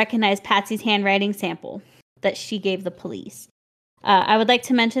did not recognize Patsy's handwriting sample that she gave the police. I would like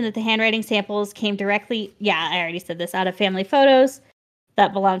to mention that the handwriting samples came directly, I already said this, out of family photos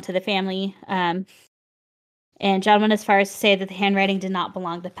that belonged to the family. And John went as far as to say that the handwriting did not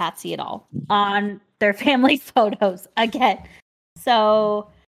belong to Patsy at all on their family photos again. So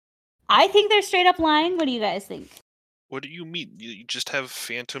I think they're straight up lying. What do you guys think? What do you mean? You just have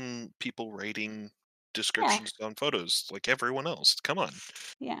phantom people writing descriptions on photos like everyone else. Come on.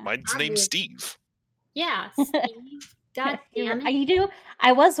 Yeah. Mine's named Steve. Yeah, Steve. God damn it. You do?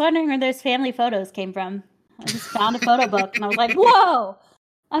 I was wondering where those family photos came from. I just found a photo book and I was like, whoa,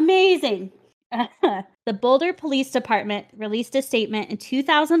 amazing. The Boulder Police Department released a statement in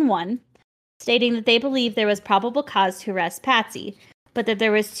 2001 stating that they believed there was probable cause to arrest Patsy, but that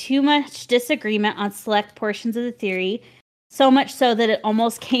there was too much disagreement on select portions of the theory, so much so that it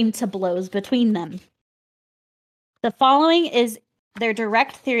almost came to blows between them. The following is their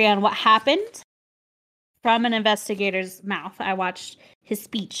direct theory on what happened from an investigator's mouth. I watched his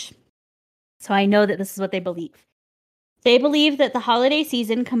speech, so I know that this is what they believe. They believe that the holiday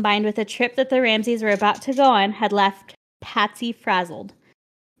season, combined with a trip that the Ramseys were about to go on, had left Patsy frazzled.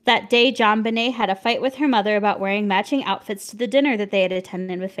 That day, JonBenét had a fight with her mother about wearing matching outfits to the dinner that they had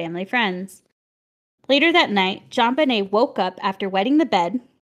attended with family friends. Later that night, JonBenét woke up after wetting the bed,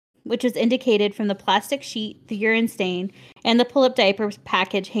 which was indicated from the plastic sheet, the urine stain, and the pull-up diaper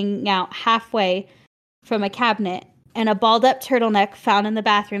package hanging out halfway from a cabinet, and a balled-up turtleneck found in the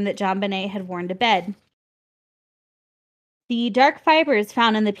bathroom that JonBenét had worn to bed. The dark fibers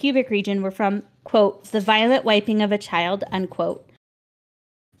found in the pubic region were from, quote, the violent wiping of a child, unquote.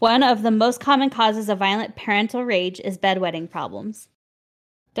 One of the most common causes of violent parental rage is bedwetting problems.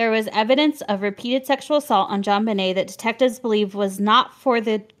 There was evidence of repeated sexual assault on JonBenét that detectives believe was not for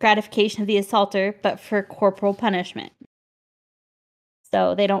the gratification of the assaulter, but for corporal punishment.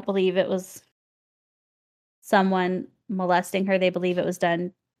 So they don't believe it was someone molesting her. They believe it was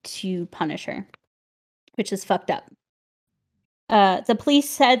done to punish her, which is fucked up. The police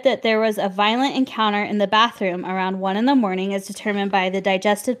said that there was a violent encounter in the bathroom around 1 a.m. as determined by the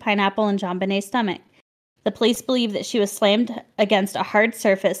digested pineapple in JonBenét's stomach. The police believe that she was slammed against a hard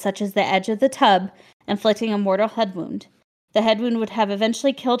surface such as the edge of the tub, inflicting a mortal head wound. The head wound would have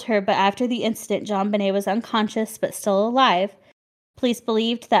eventually killed her, but after the incident, JonBenét was unconscious but still alive. Police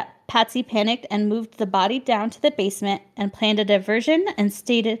believed that Patsy panicked and moved the body down to the basement and planned a diversion and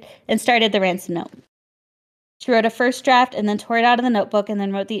started the ransom note. She wrote a first draft and then tore it out of the notebook and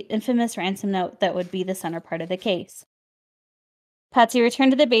then wrote the infamous ransom note that would be the center part of the case. Patsy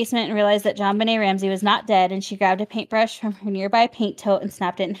returned to the basement and realized that JonBenét Ramsey was not dead, and she grabbed a paintbrush from her nearby paint tote and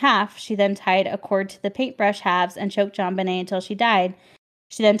snapped it in half. She then tied a cord to the paintbrush halves and choked JonBenét until she died.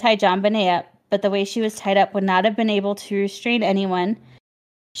 She then tied JonBenét up, but the way she was tied up would not have been able to restrain anyone.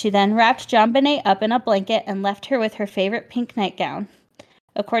 She then wrapped JonBenét up in a blanket and left her with her favorite pink nightgown.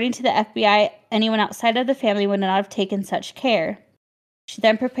 According to the FBI, anyone outside of the family would not have taken such care. She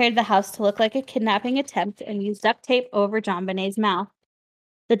then prepared the house to look like a kidnapping attempt and used duct tape over JonBenét's mouth.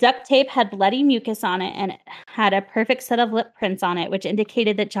 The duct tape had bloody mucus on it and it had a perfect set of lip prints on it, which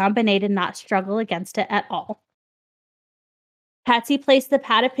indicated that JonBenét did not struggle against it at all. Patsy placed the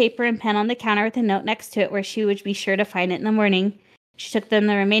pad of paper and pen on the counter with a note next to it where she would be sure to find it in the morning. She took them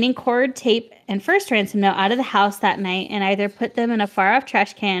the remaining cord, tape, and first ransom note out of the house that night and either put them in a far-off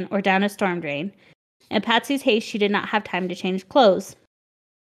trash can or down a storm drain. In Patsy's haste, she did not have time to change clothes.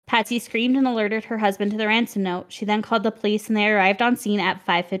 Patsy screamed and alerted her husband to the ransom note. She then called the police and they arrived on scene at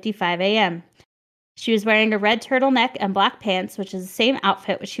 5:55 a.m. She was wearing a red turtleneck and black pants, which is the same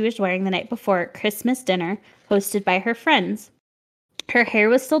outfit which she was wearing the night before at Christmas dinner hosted by her friends. Her hair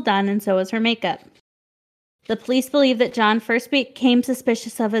was still done and so was her makeup. The police believe that John first became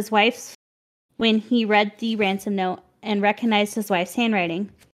suspicious of his wife's when he read the ransom note and recognized his wife's handwriting.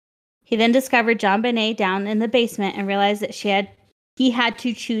 He then discovered John Bonet down in the basement and realized that he had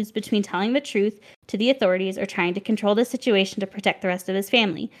to choose between telling the truth to the authorities or trying to control the situation to protect the rest of his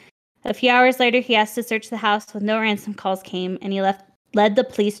family. A few hours later, he asked to search the house when no ransom calls came, and he led the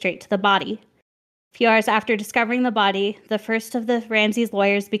police straight to the body. A few hours after discovering the body, the first of the Ramsey's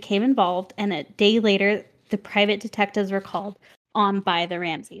lawyers became involved, and a day later, the private detectives were called on by the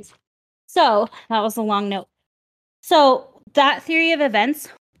Ramseys. So, that was a long note. So, that theory of events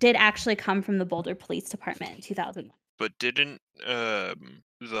did actually come from the Boulder Police Department in 2001. But didn't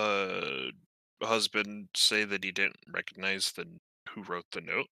the husband say that he didn't recognize who wrote the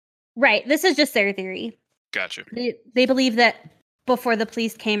note? Right. This is just their theory. Gotcha. They believe that before the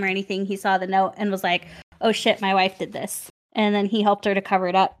police came or anything, he saw the note and was like, oh shit, my wife did this. And then he helped her to cover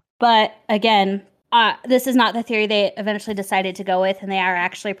it up. But again, this is not the theory they eventually decided to go with, and they are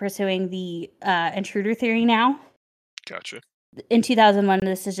actually pursuing the intruder theory now. Gotcha. In 2001,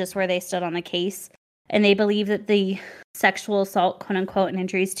 this is just where they stood on the case. And they believe that the sexual assault, quote unquote, and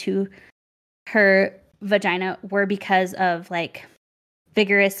injuries to her vagina were because of like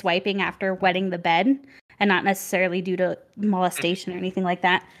vigorous wiping after wetting the bed and not necessarily due to molestation or anything like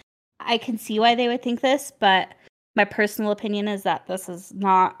that. I can see why they would think this, but my personal opinion is that this is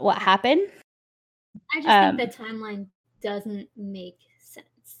not what happened. I just think the timeline doesn't make sense.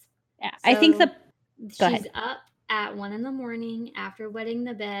 Yeah, So I think she's up at 1 a.m. after wetting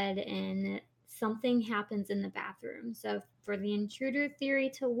the bed and something happens in the bathroom. So for the intruder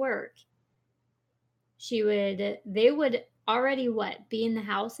theory to work, they would already be in the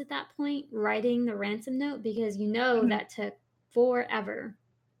house at that point writing the ransom note, because that took forever.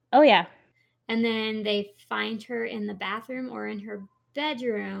 Oh yeah. And then they find her in the bathroom or in her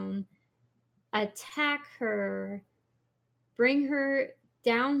bedroom, attack her, bring her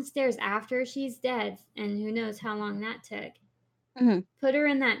downstairs after she's dead, and who knows how long that took. Mm-hmm. Put her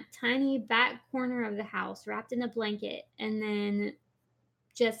in that tiny back corner of the house, wrapped in a blanket, and then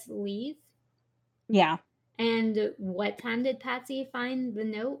just leave. Yeah. And what time did Patsy find the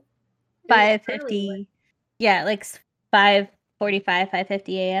note? 5:50. Yeah, like 5:45,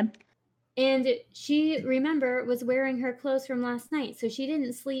 5:50 a.m. And she, remember, was wearing her clothes from last night, so she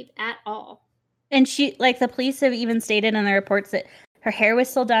didn't sleep at all. And she, like, the police have even stated in the reports that her hair was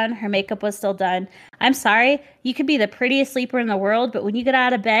still done, her makeup was still done. I'm sorry, you could be the prettiest sleeper in the world, but when you get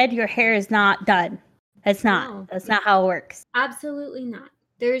out of bed, your hair is not done. It's not. No. That's not how it works. Absolutely not.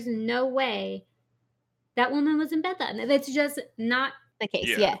 There's no way that woman was in bed that night. That's just not the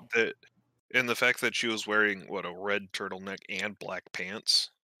case. Yeah. And the fact that she was wearing, a red turtleneck and black pants,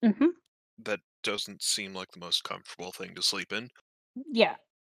 that doesn't seem like the most comfortable thing to sleep in. Yeah.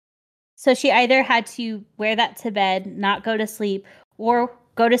 So she either had to wear that to bed, not go to sleep, or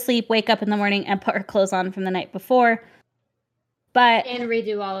go to sleep, wake up in the morning, and put her clothes on from the night before. And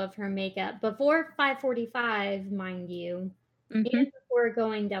redo all of her makeup before 5:45, mind you, and before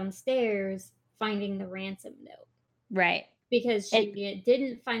going downstairs, finding the ransom note. Right. Because she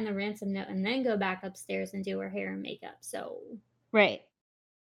didn't find the ransom note and then go back upstairs and do her hair and makeup. So. Right.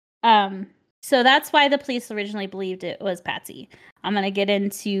 So that's why the police originally believed it was Patsy. I'm going to get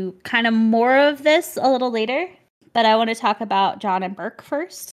into kind of more of this a little later, but I want to talk about John and Burke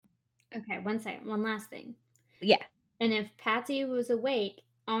first. Okay, 1 second. One last thing. Yeah. And if Patsy was awake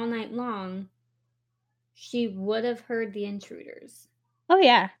all night long, she would have heard the intruders. Oh,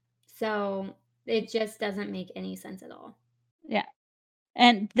 yeah. So it just doesn't make any sense at all. Yeah.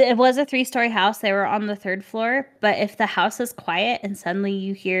 And it was a 3-story house. They were on the 3rd floor. But if the house is quiet and suddenly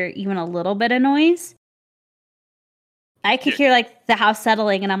you hear even a little bit of noise, I could hear like the house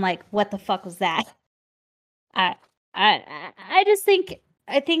settling, and I'm like, "What the fuck was that?" I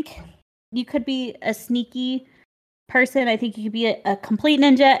think you could be a sneaky person. I think you could be a complete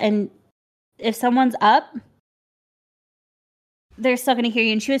ninja, and if someone's up, they're still going to hear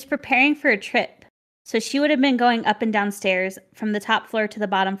you. And she was preparing for a trip. So she would have been going up and down stairs from the top floor to the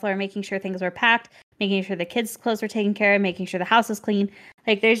bottom floor, making sure things were packed, making sure the kids' clothes were taken care of, making sure the house was clean.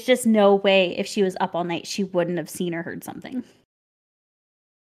 Like, there's just no way if she was up all night, she wouldn't have seen or heard something.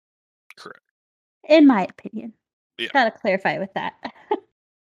 Correct. In my opinion. Yeah. Gotta clarify with that.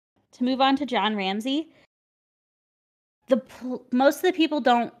 To move on to John Ramsey, most of the people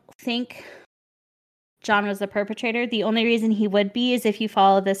don't think John was the perpetrator. The only reason he would be is if you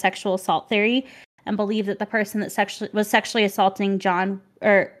follow the sexual assault theory and believe that the person that was sexually assaulting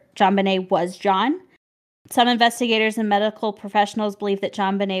JonBenét was John. Some investigators and medical professionals believe that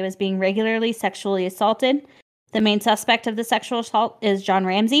JonBenét was being regularly sexually assaulted. The main suspect of the sexual assault is John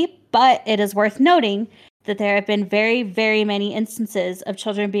Ramsey, but it is worth noting that there have been very, very many instances of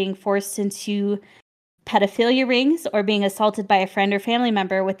children being forced into pedophilia rings or being assaulted by a friend or family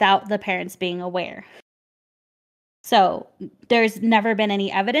member without the parents being aware. So there's never been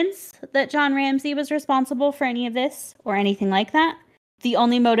any evidence that John Ramsey was responsible for any of this or anything like that. The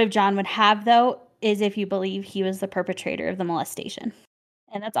only motive John would have, though, is if you believe he was the perpetrator of the molestation.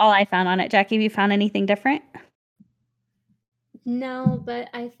 And that's all I found on it. Jackie, have you found anything different? No, but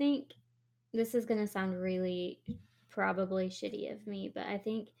I think this is going to sound really probably shitty of me, but I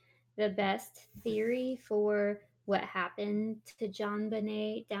think the best theory for what happened to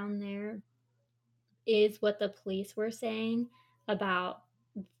JonBenét down there is what the police were saying about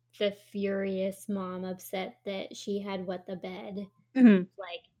the furious mom upset that she had wet the bed,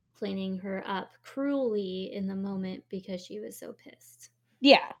 like cleaning her up cruelly in the moment because she was so pissed.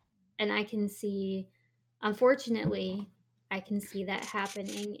 Yeah. And I can see, unfortunately, I can see that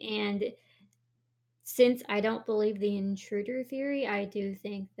happening. And since I don't believe the intruder theory, I do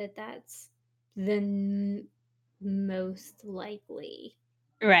think that that's the most likely.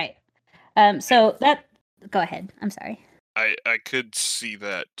 Right. Go ahead. I'm sorry. I could see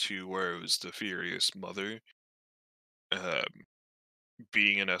that too, where it was the furious mother,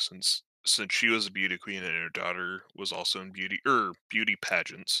 being in essence, since she was a beauty queen and her daughter was also in beauty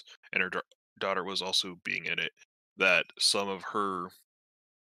pageants, and her daughter was also being in it, that some of her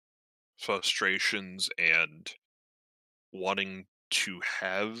frustrations and wanting to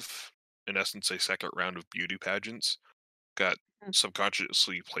have, in essence, a second round of beauty pageants got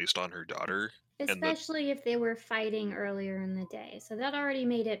subconsciously placed on her daughter. Especially if they were fighting earlier in the day. So that already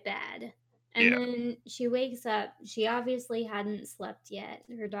made it bad. And Yeah. then she wakes up. She obviously hadn't slept yet.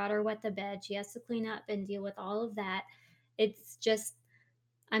 Her daughter wet the bed. She has to clean up and deal with all of that. It's just,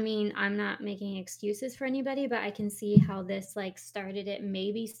 I mean, I'm not making excuses for anybody, but I can see how this like started at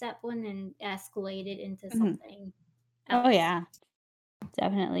maybe step one and escalated into something else. Oh yeah,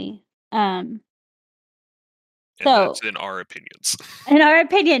 definitely. And that's in our opinions. In our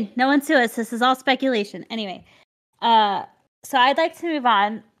opinion, no one sue us. This is all speculation. Anyway, so I'd like to move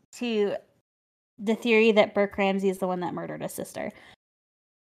on to the theory that Burke Ramsey is the one that murdered his sister.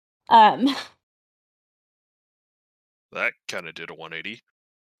 That kind of did a 180.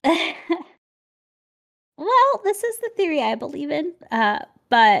 Well, this is the theory I believe in,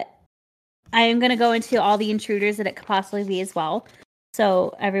 but I am going to go into all the intruders that it could possibly be as well.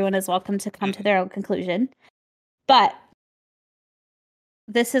 So everyone is welcome to come to their own conclusion. But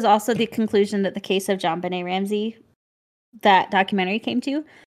this is also the conclusion that the case of JonBenét Ramsey, that documentary, came to.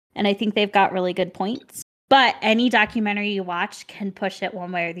 And I think they've got really good points. But any documentary you watch can push it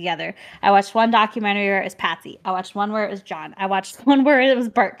one way or the other. I watched one documentary where it was Patsy. I watched one where it was John. I watched one where it was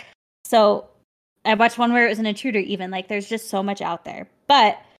Burke. So I watched one where it was an intruder even. Like, there's just so much out there.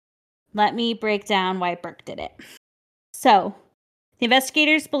 But let me break down why Burke did it. So the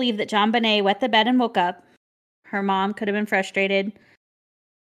investigators believe that JonBenét wet the bed and woke up. Her mom could have been frustrated,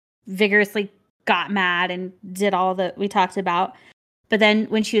 vigorously got mad, and did all that we talked about. But then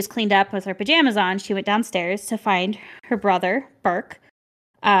when she was cleaned up with her pajamas on, she went downstairs to find her brother, Burke,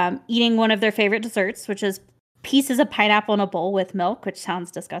 eating one of their favorite desserts, which is pieces of pineapple in a bowl with milk, which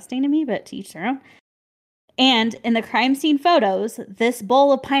sounds disgusting to me, but to each their own. And in the crime scene photos, this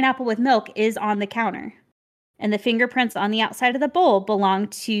bowl of pineapple with milk is on the counter. And the fingerprints on the outside of the bowl belong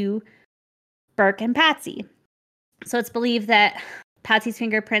to Burke and Patsy. So it's believed that Patsy's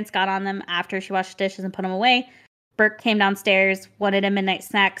fingerprints got on them after she washed the dishes and put them away. Burke came downstairs, wanted a midnight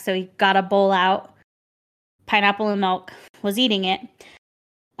snack, so he got a bowl out, pineapple and milk, was eating it.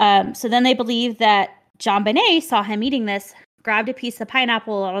 So then they believe that JonBenét saw him eating this, grabbed a piece of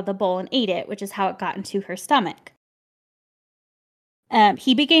pineapple out of the bowl and ate it, which is how it got into her stomach.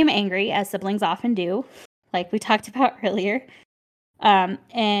 He became angry, as siblings often do, like we talked about earlier.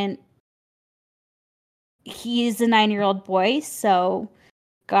 And he's a 9-year-old boy, so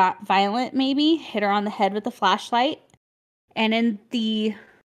got violent maybe, hit her on the head with a flashlight. And in the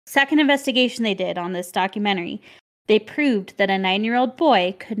second investigation they did on this documentary, they proved that a 9-year-old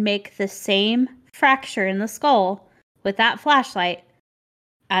boy could make the same fracture in the skull with that flashlight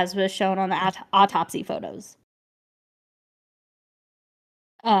as was shown on the autopsy photos.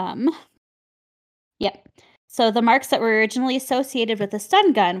 Yep. So the marks that were originally associated with the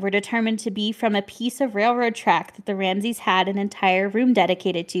stun gun were determined to be from a piece of railroad track that the Ramseys had an entire room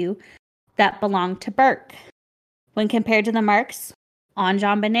dedicated to that belonged to Burke. When compared to the marks on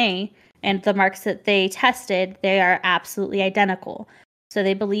JonBenét and the marks that they tested, they are absolutely identical. So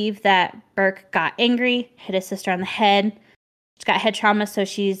they believe that Burke got angry, hit his sister on the head. She's got head trauma, so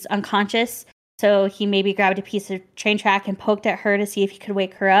she's unconscious. So he maybe grabbed a piece of train track and poked at her to see if he could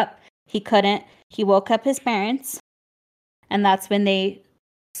wake her up. He couldn't. He woke up his parents, and that's when they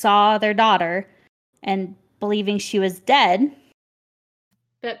saw their daughter, and believing she was dead.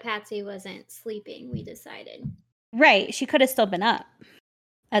 But Patsy wasn't sleeping, we decided. Right. She could have still been up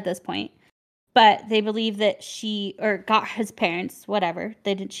at this point. But they believe that got his parents, whatever.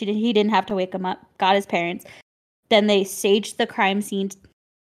 He didn't have to wake him up, got his parents. Then they staged the crime scene,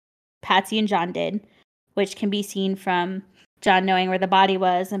 Patsy and John did, which can be seen from John knowing where the body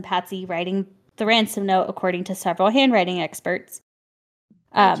was and Patsy writing the ransom note, according to several handwriting experts.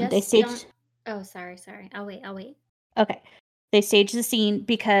 They staged. Oh, sorry. I'll wait. Okay. They staged the scene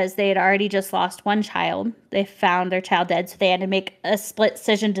because they had already just lost one child. They found their child dead, so they had to make a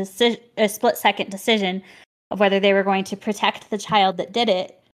split-second decision of whether they were going to protect the child that did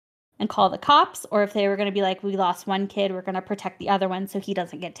it and call the cops, or if they were going to be like, we lost one kid, we're going to protect the other one so he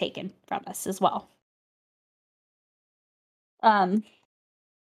doesn't get taken from us as well.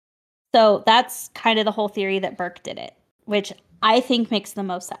 So that's kind of the whole theory that Burke did it, which I think makes the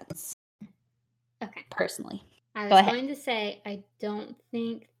most sense. Okay. Personally. I was going to say, I don't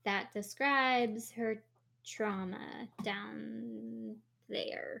think that describes her trauma down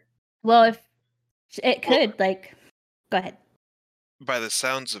there. Well, if it could, go ahead. By the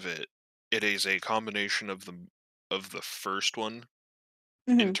sounds of it, it is a combination of the first one,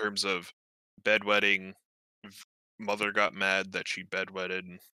 in terms of bedwetting. Mother got mad that she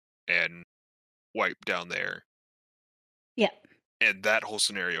bedwetted and wiped down there. Yeah. And that whole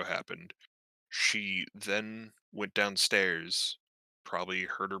scenario happened. She then went downstairs, probably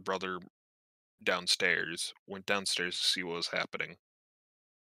heard her brother downstairs, went downstairs to see what was happening.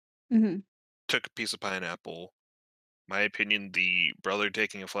 Took a piece of pineapple. My opinion, the brother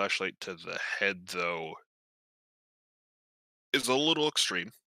taking a flashlight to the head, though, is a little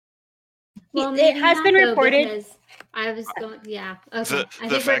extreme. Well, it has been reported. Because I was going, yeah. Okay. I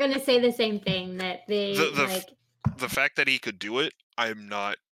think we're going to say the same thing, that they the fact that he could do it, I'm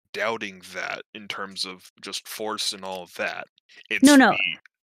not doubting that in terms of just force and all of that. It's no.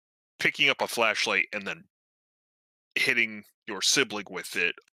 Picking up a flashlight and then hitting your sibling with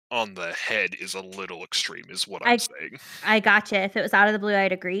it on the head is a little extreme, is what I'm saying. I gotcha. If it was out of the blue,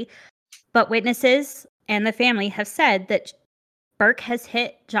 I'd agree. But witnesses and the family have said that Burke has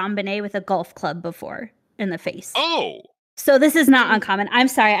hit JonBenét with a golf club before in the face. Oh! So this is not uncommon. I'm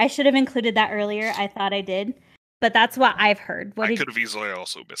sorry. I should have included that earlier. I thought I did. But that's what I've heard. I could have easily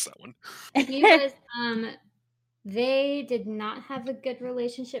also missed that one. He was, they did not have a good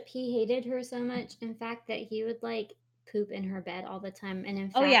relationship. He hated her so much, in fact, that he would poop in her bed all the time. And in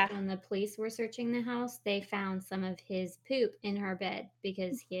fact, when the police were searching the house, they found some of his poop in her bed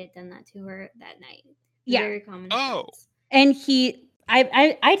because he had done that to her that night. Very common occurrence. And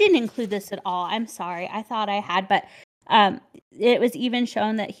I didn't include this at all. I'm sorry. I thought I had, but it was even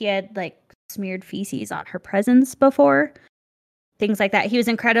shown that he had smeared feces on her presents before. Things like that. He was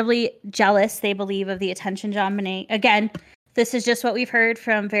incredibly jealous, they believe, of the attention JonBenét. Again, this is just what we've heard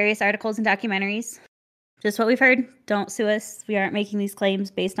from various articles and documentaries. Just what we've heard. Don't sue us. We aren't making these claims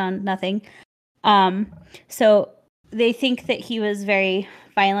based on nothing. So they think that he was very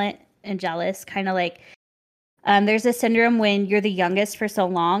violent and jealous, kind of there's a syndrome when you're the youngest for so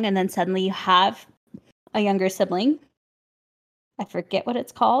long and then suddenly you have a younger sibling. I forget what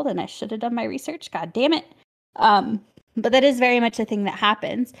it's called, and I should have done my research. God damn it. But that is very much a thing that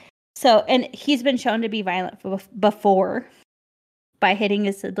happens. So, and he's been shown to be violent before by hitting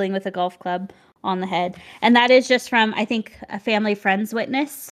his sibling with a golf club on the head. And that is just from, I think, a family friend's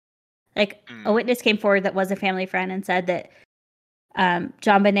witness. A witness came forward that was a family friend and said that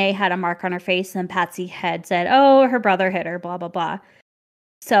JonBenét had a mark on her face and Patsy had said, oh, her brother hit her, blah, blah, blah.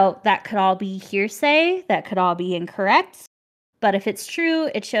 So that could all be hearsay. That could all be incorrect. But if it's true,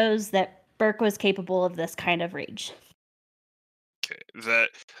 it shows that Burke was capable of this kind of rage. Okay,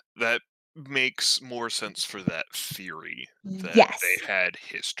 that makes more sense for that theory. That they had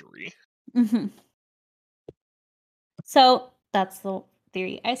history. Mm-hmm. So that's the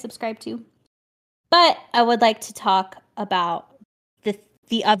theory I subscribe to. But I would like to talk about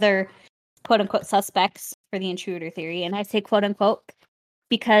the other quote-unquote suspects for the intruder theory. And I say quote-unquote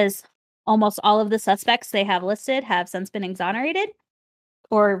because almost all of the suspects they have listed have since been exonerated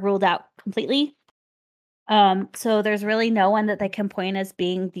or ruled out completely. So there's really no one that they can point as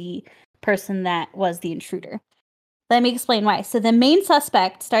being the person that was the intruder. Let me explain why. So the main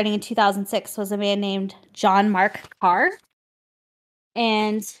suspect, starting in 2006, was a man named John Mark Carr.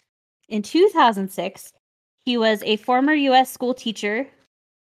 And in 2006, he was a former U.S. school teacher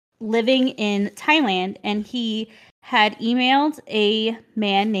living in Thailand, and he had emailed a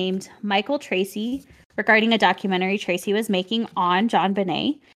man named Michael Tracy regarding a documentary Tracy was making on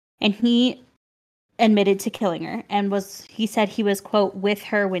JonBenét, and he admitted to killing her and he said he was, quote, with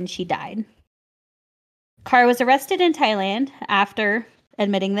her when she died. Carr was arrested in Thailand after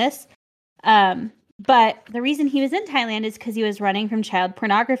admitting this, but the reason he was in Thailand is because he was running from child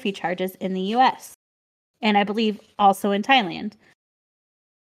pornography charges in the U.S. and I believe also in Thailand.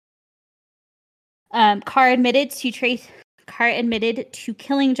 Carr admitted to killing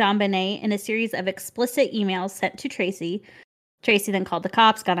JonBenét in a series of explicit emails sent to Tracy. Tracy then called the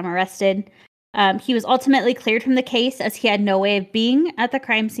cops, got him arrested. He was ultimately cleared from the case as he had no way of being at the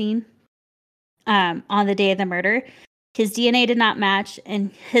crime scene on the day of the murder. His DNA did not match,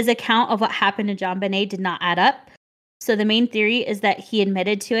 and his account of what happened to JonBenét did not add up. So the main theory is that he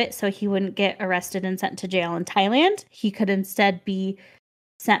admitted to it so he wouldn't get arrested and sent to jail in Thailand. He could instead be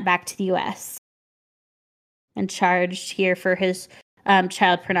sent back to the U.S. and charged here for his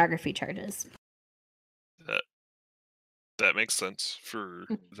child pornography charges. That makes sense for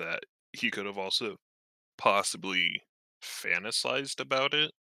that. He could have also possibly fantasized about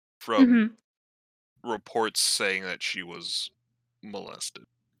it from reports saying that she was molested.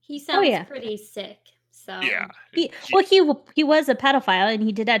 He sounds pretty sick. So yeah, he was a pedophile and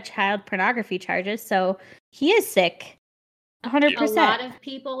he did have child pornography charges, so he is sick. 100%. A lot of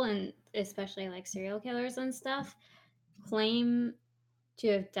people, and especially like serial killers and stuff, claim to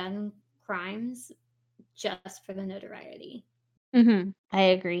have done crimes just for the notoriety. I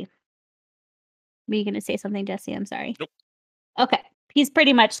agree. Were you going to say something, Jesse? I'm sorry. Nope. Okay. He's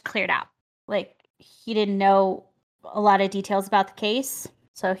pretty much cleared out. Like, he didn't know a lot of details about the case,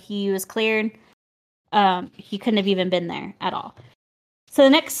 so he was cleared. He couldn't have even been there at all. So the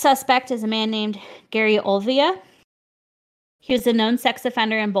next suspect is a man named Gary Olvia. He was a known sex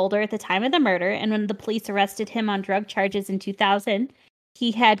offender in Boulder at the time of the murder, and when the police arrested him on drug charges in 2000,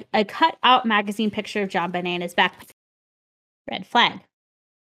 he had a cut-out magazine picture of JonBenét in his backpack. Red flag.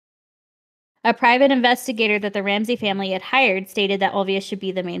 A private investigator that the Ramsey family had hired stated that Olvia should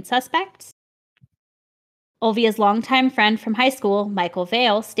be the main suspect. Olvia's longtime friend from high school, Michael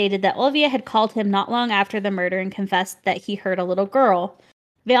Vale, stated that Olvia had called him not long after the murder and confessed that he heard a little girl.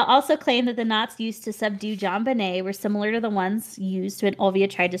 Vale also claimed that the knots used to subdue JonBenét were similar to the ones used when Olvia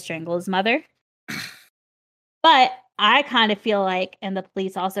tried to strangle his mother. But I kind of feel like, and the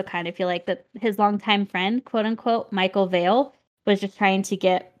police also kind of feel like, that his longtime friend, quote unquote, Michael Vale, was just trying to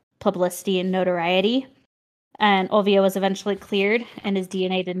get publicity and notoriety. And Olvia was eventually cleared, and his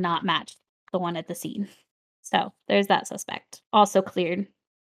DNA did not match the one at the scene. So there's that suspect. Also cleared.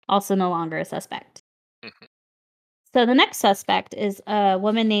 Also no longer a suspect. So the next suspect is a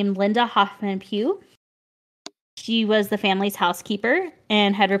woman named Linda Hoffman Pugh. She was the family's housekeeper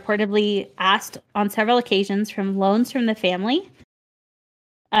and had reportedly asked on several occasions for loans from the family.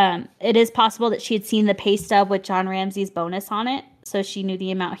 It is possible that she had seen the pay stub with John Ramsey's bonus on it, so she knew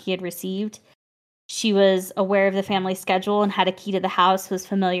the amount he had received. She was aware of the family's schedule and had a key to the house, was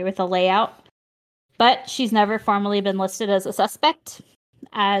familiar with the layout. But she's never formally been listed as a suspect,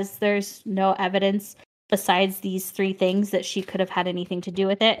 as there's no evidence besides these three things that she could have had anything to do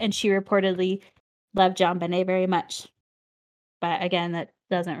with it, and she reportedly loved JonBenét very much. But again, that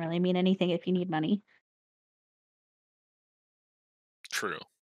doesn't really mean anything if you need money. True.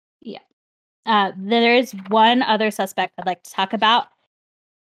 Yeah. There is one other suspect I'd like to talk about,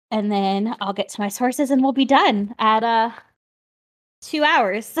 and then I'll get to my sources and we'll be done at 2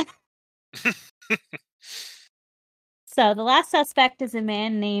 hours. So the last suspect is a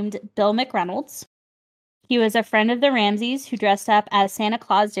man named Bill McReynolds. He was a friend of the Ramseys who dressed up as Santa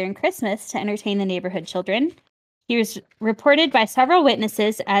Claus during Christmas to entertain the neighborhood children. He was reported by several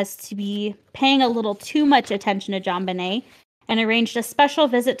witnesses as to be paying a little too much attention to JonBenét and arranged a special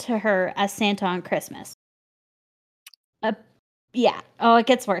visit to her as Santa on Christmas. Yeah. Oh, it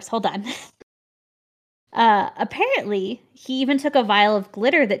gets worse. Hold on. Apparently, he even took a vial of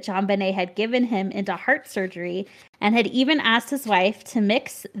glitter that JonBenét had given him into heart surgery and had even asked his wife to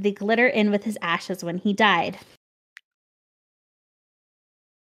mix the glitter in with his ashes when he died.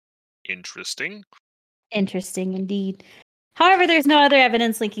 Interesting. Interesting indeed. However, there's no other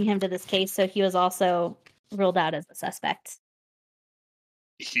evidence linking him to this case, so he was also ruled out as a suspect.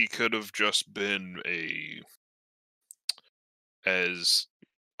 He could have just been as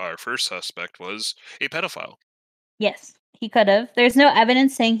our first suspect was a pedophile. Yes, he could have. There's no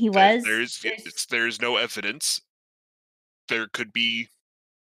evidence saying he was. There's no evidence. There could be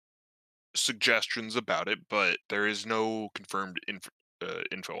suggestions about it, but there is no confirmed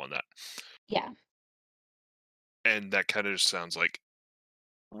info on that. Yeah. And that kind of just sounds like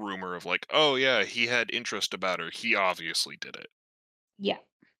rumor of like, oh yeah, he had interest about her. He obviously did it. Yeah.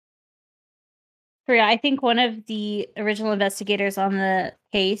 For real, I think one of the original investigators on the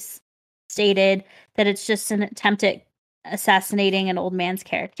case stated that it's just an attempt at assassinating an old man's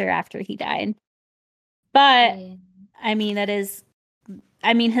character after he died. But Yeah. I mean,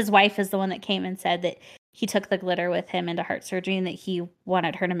 his wife is the one that came and said that he took the glitter with him into heart surgery and that he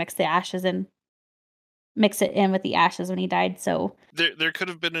wanted her to mix it in with the ashes when he died. So There could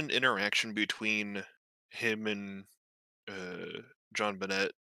have been an interaction between him and John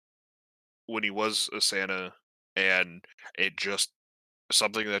Bennett when he was a Santa, and it just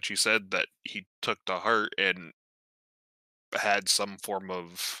something that she said that he took to heart and had some form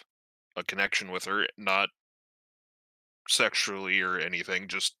of a connection with her, not sexually or anything,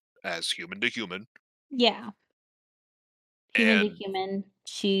 just as human to human. yeah, human to And human,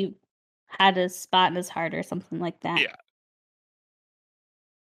 she had a spot in his heart or something like that. yeah,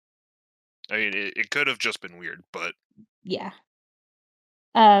 I mean, it could have just been weird, but Yeah.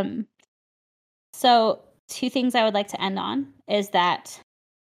 So two things I would like to end on is that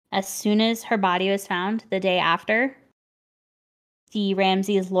as soon as her body was found the day after, the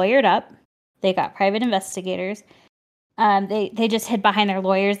Ramseys lawyered up. They got private investigators. They just hid behind their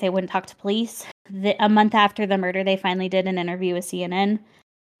lawyers. They wouldn't talk to police. A month after the murder, they finally did an interview with CNN.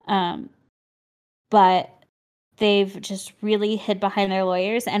 But they've just really hid behind their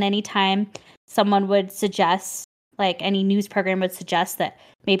lawyers. And anytime someone would suggest, like any news program would suggest that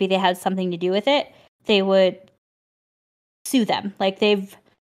maybe they had something to do with it, they would sue them. Like for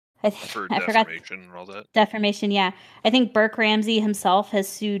I forgot defamation and all that. defamation. Yeah, I think Burke Ramsey himself has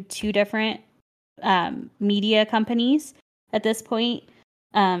sued 2 different media companies at this point.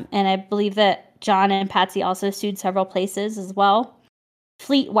 And I believe that John and Patsy also sued several places as well.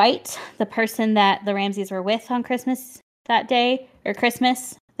 Fleet White, the person that the Ramseys were with on Christmas that day, or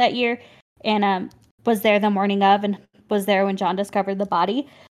Christmas that year, and was there the morning of and was there when John discovered the body,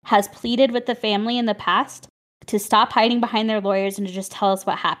 has pleaded with the family in the past to stop hiding behind their lawyers and to just tell us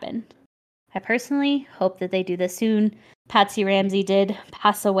what happened. I personally hope that they do this soon. Patsy Ramsey did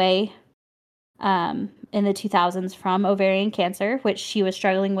pass away in the 2000s from ovarian cancer, which she was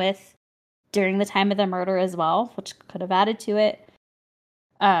struggling with during the time of the murder as well, which could have added to it.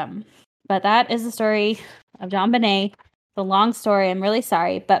 But that is the story of JonBenét. The long story. I'm really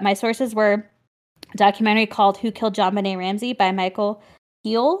sorry, but my sources were a documentary called "Who Killed JonBenét Ramsey" by Michael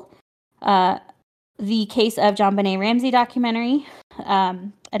Heal, the Case of JonBenét Ramsey documentary,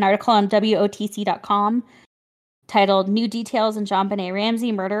 an article on WOTC.com titled "New Details in JonBenét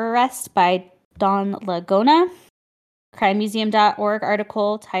Ramsey Murder Arrest" by Don Lagona, crimemuseum.org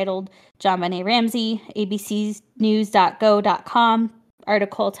article titled JonBenét Ramsey, abcnews.go.com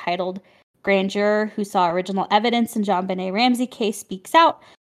article titled Grand Juror Who Saw Original Evidence in JonBenét Ramsey Case Speaks Out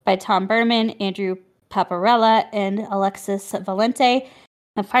by Tom Berman, Andrew Paparella, and Alexis Valente.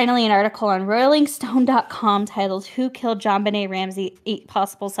 And finally, an article on RollingStone.com titled Who Killed JonBenét Ramsey? 8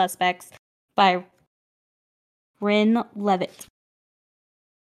 Possible Suspects by Ryn Levitt.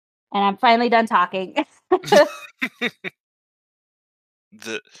 And I'm finally done talking.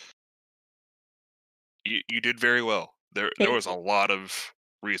 You did very well. There was a lot of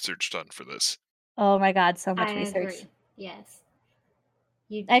research done for this. Oh my God, so much I research. agree. Yes.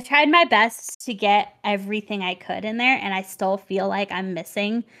 I tried my best to get everything I could in there, and I still feel like I'm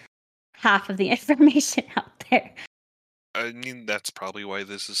missing half of the information out there. I mean, that's probably why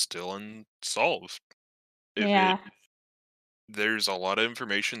this is still unsolved. There's a lot of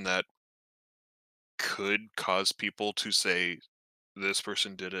information that could cause people to say, this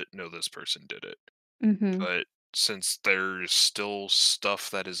person did it, no, this person did it. Mm-hmm. But since there's still stuff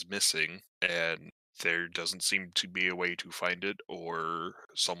that is missing, and there doesn't seem to be a way to find it, or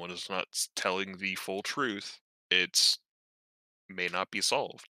someone is not telling the full truth, it may not be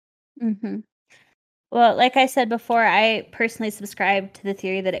solved. Mm-hmm. Well, like I said before, I personally subscribe to the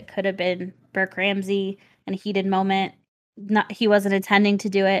theory that it could have been Burke Ramsey in a heated moment. He wasn't intending to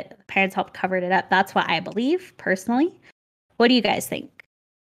do it. The parents helped cover it up. That's what I believe, personally. What do you guys think?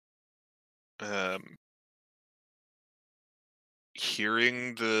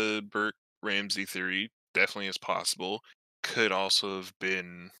 Hearing the Burke Ramsey theory definitely is possible. Could also have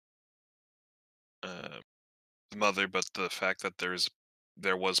been the mother, but the fact that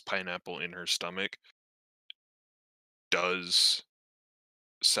there was pineapple in her stomach does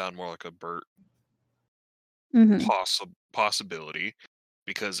sound more like a Bert Mm-hmm. possibility,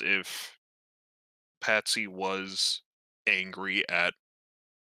 because if Patsy was angry at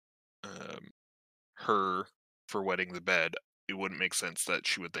her for wetting the bed, it wouldn't make sense that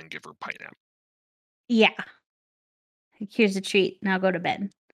she would then give her pineapple. Yeah. Here's a treat. Now go to bed.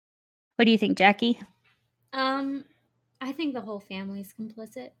 What do you think, Jackie? I think the whole family's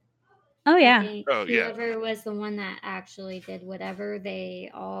complicit. Oh, I yeah. think Oh, yeah. whoever was the one that actually did whatever, they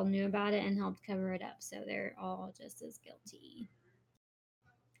all knew about it and helped cover it up. So they're all just as guilty,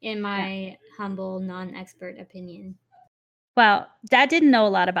 in my humble, non-expert opinion. Well, Dad didn't know a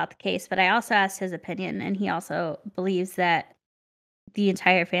lot about the case, but I also asked his opinion, and he also believes that the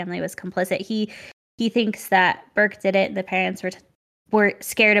entire family was complicit. He thinks that Burke did it. The parents were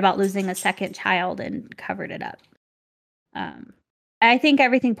scared about losing a second child and covered it up. I think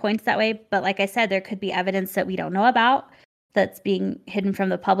everything points that way, but like I said, there could be evidence that we don't know about that's being hidden from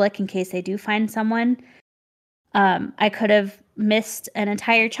the public in case they do find someone. I could have missed an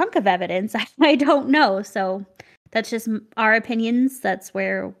entire chunk of evidence. I don't know. So that's just our opinions. That's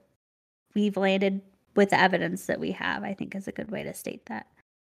where we've landed with the evidence that we have, I think is a good way to state that.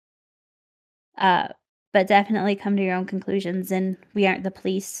 But definitely come to your own conclusions, and we aren't the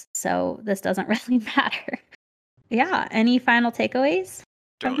police, so this doesn't really matter. Yeah, any final takeaways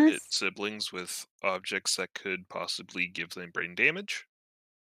from Don't hit this? siblings with objects that could possibly give them brain damage.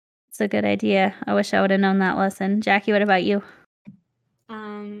 It's a good idea. I wish I would have known that lesson. Jackie, what about you?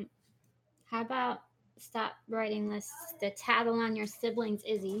 How about stop writing lists to tattle on your siblings,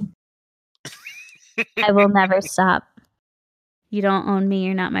 Izzy? I will never stop. You don't own me.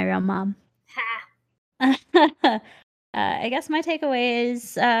 You're not my real mom. Ha! I guess my takeaway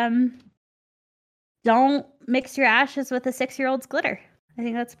is don't mix your ashes with a 6-year-old's glitter. I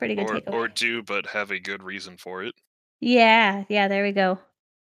think that's a pretty good takeaway. Or do, but have a good reason for it. Yeah, there we go.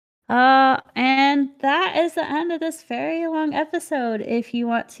 And that is the end of this very long episode. If you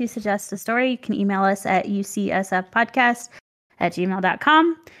want to suggest a story, you can email us at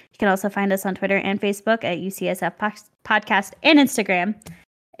ucsfpodcast@gmail.com. You can also find us on Twitter and Facebook at UCSF Podcast and Instagram.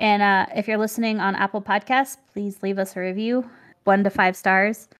 And if you're listening on Apple Podcasts, please leave us a review, 1 to 5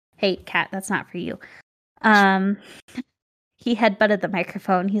 stars. Hey, Kat, that's not for you. He headbutted the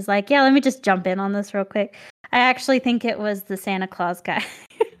microphone. He's like, yeah, let me just jump in on this real quick. I actually think it was the Santa Claus guy.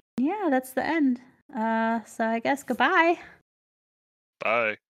 Yeah, that's the end. So I guess goodbye.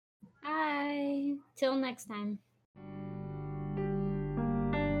 Bye. Bye. Till next time.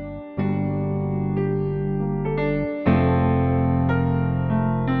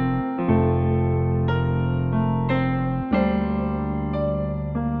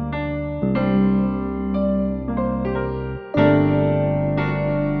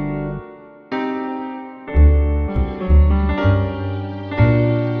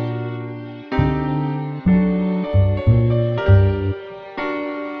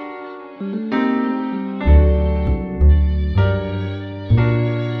 Mm-hmm.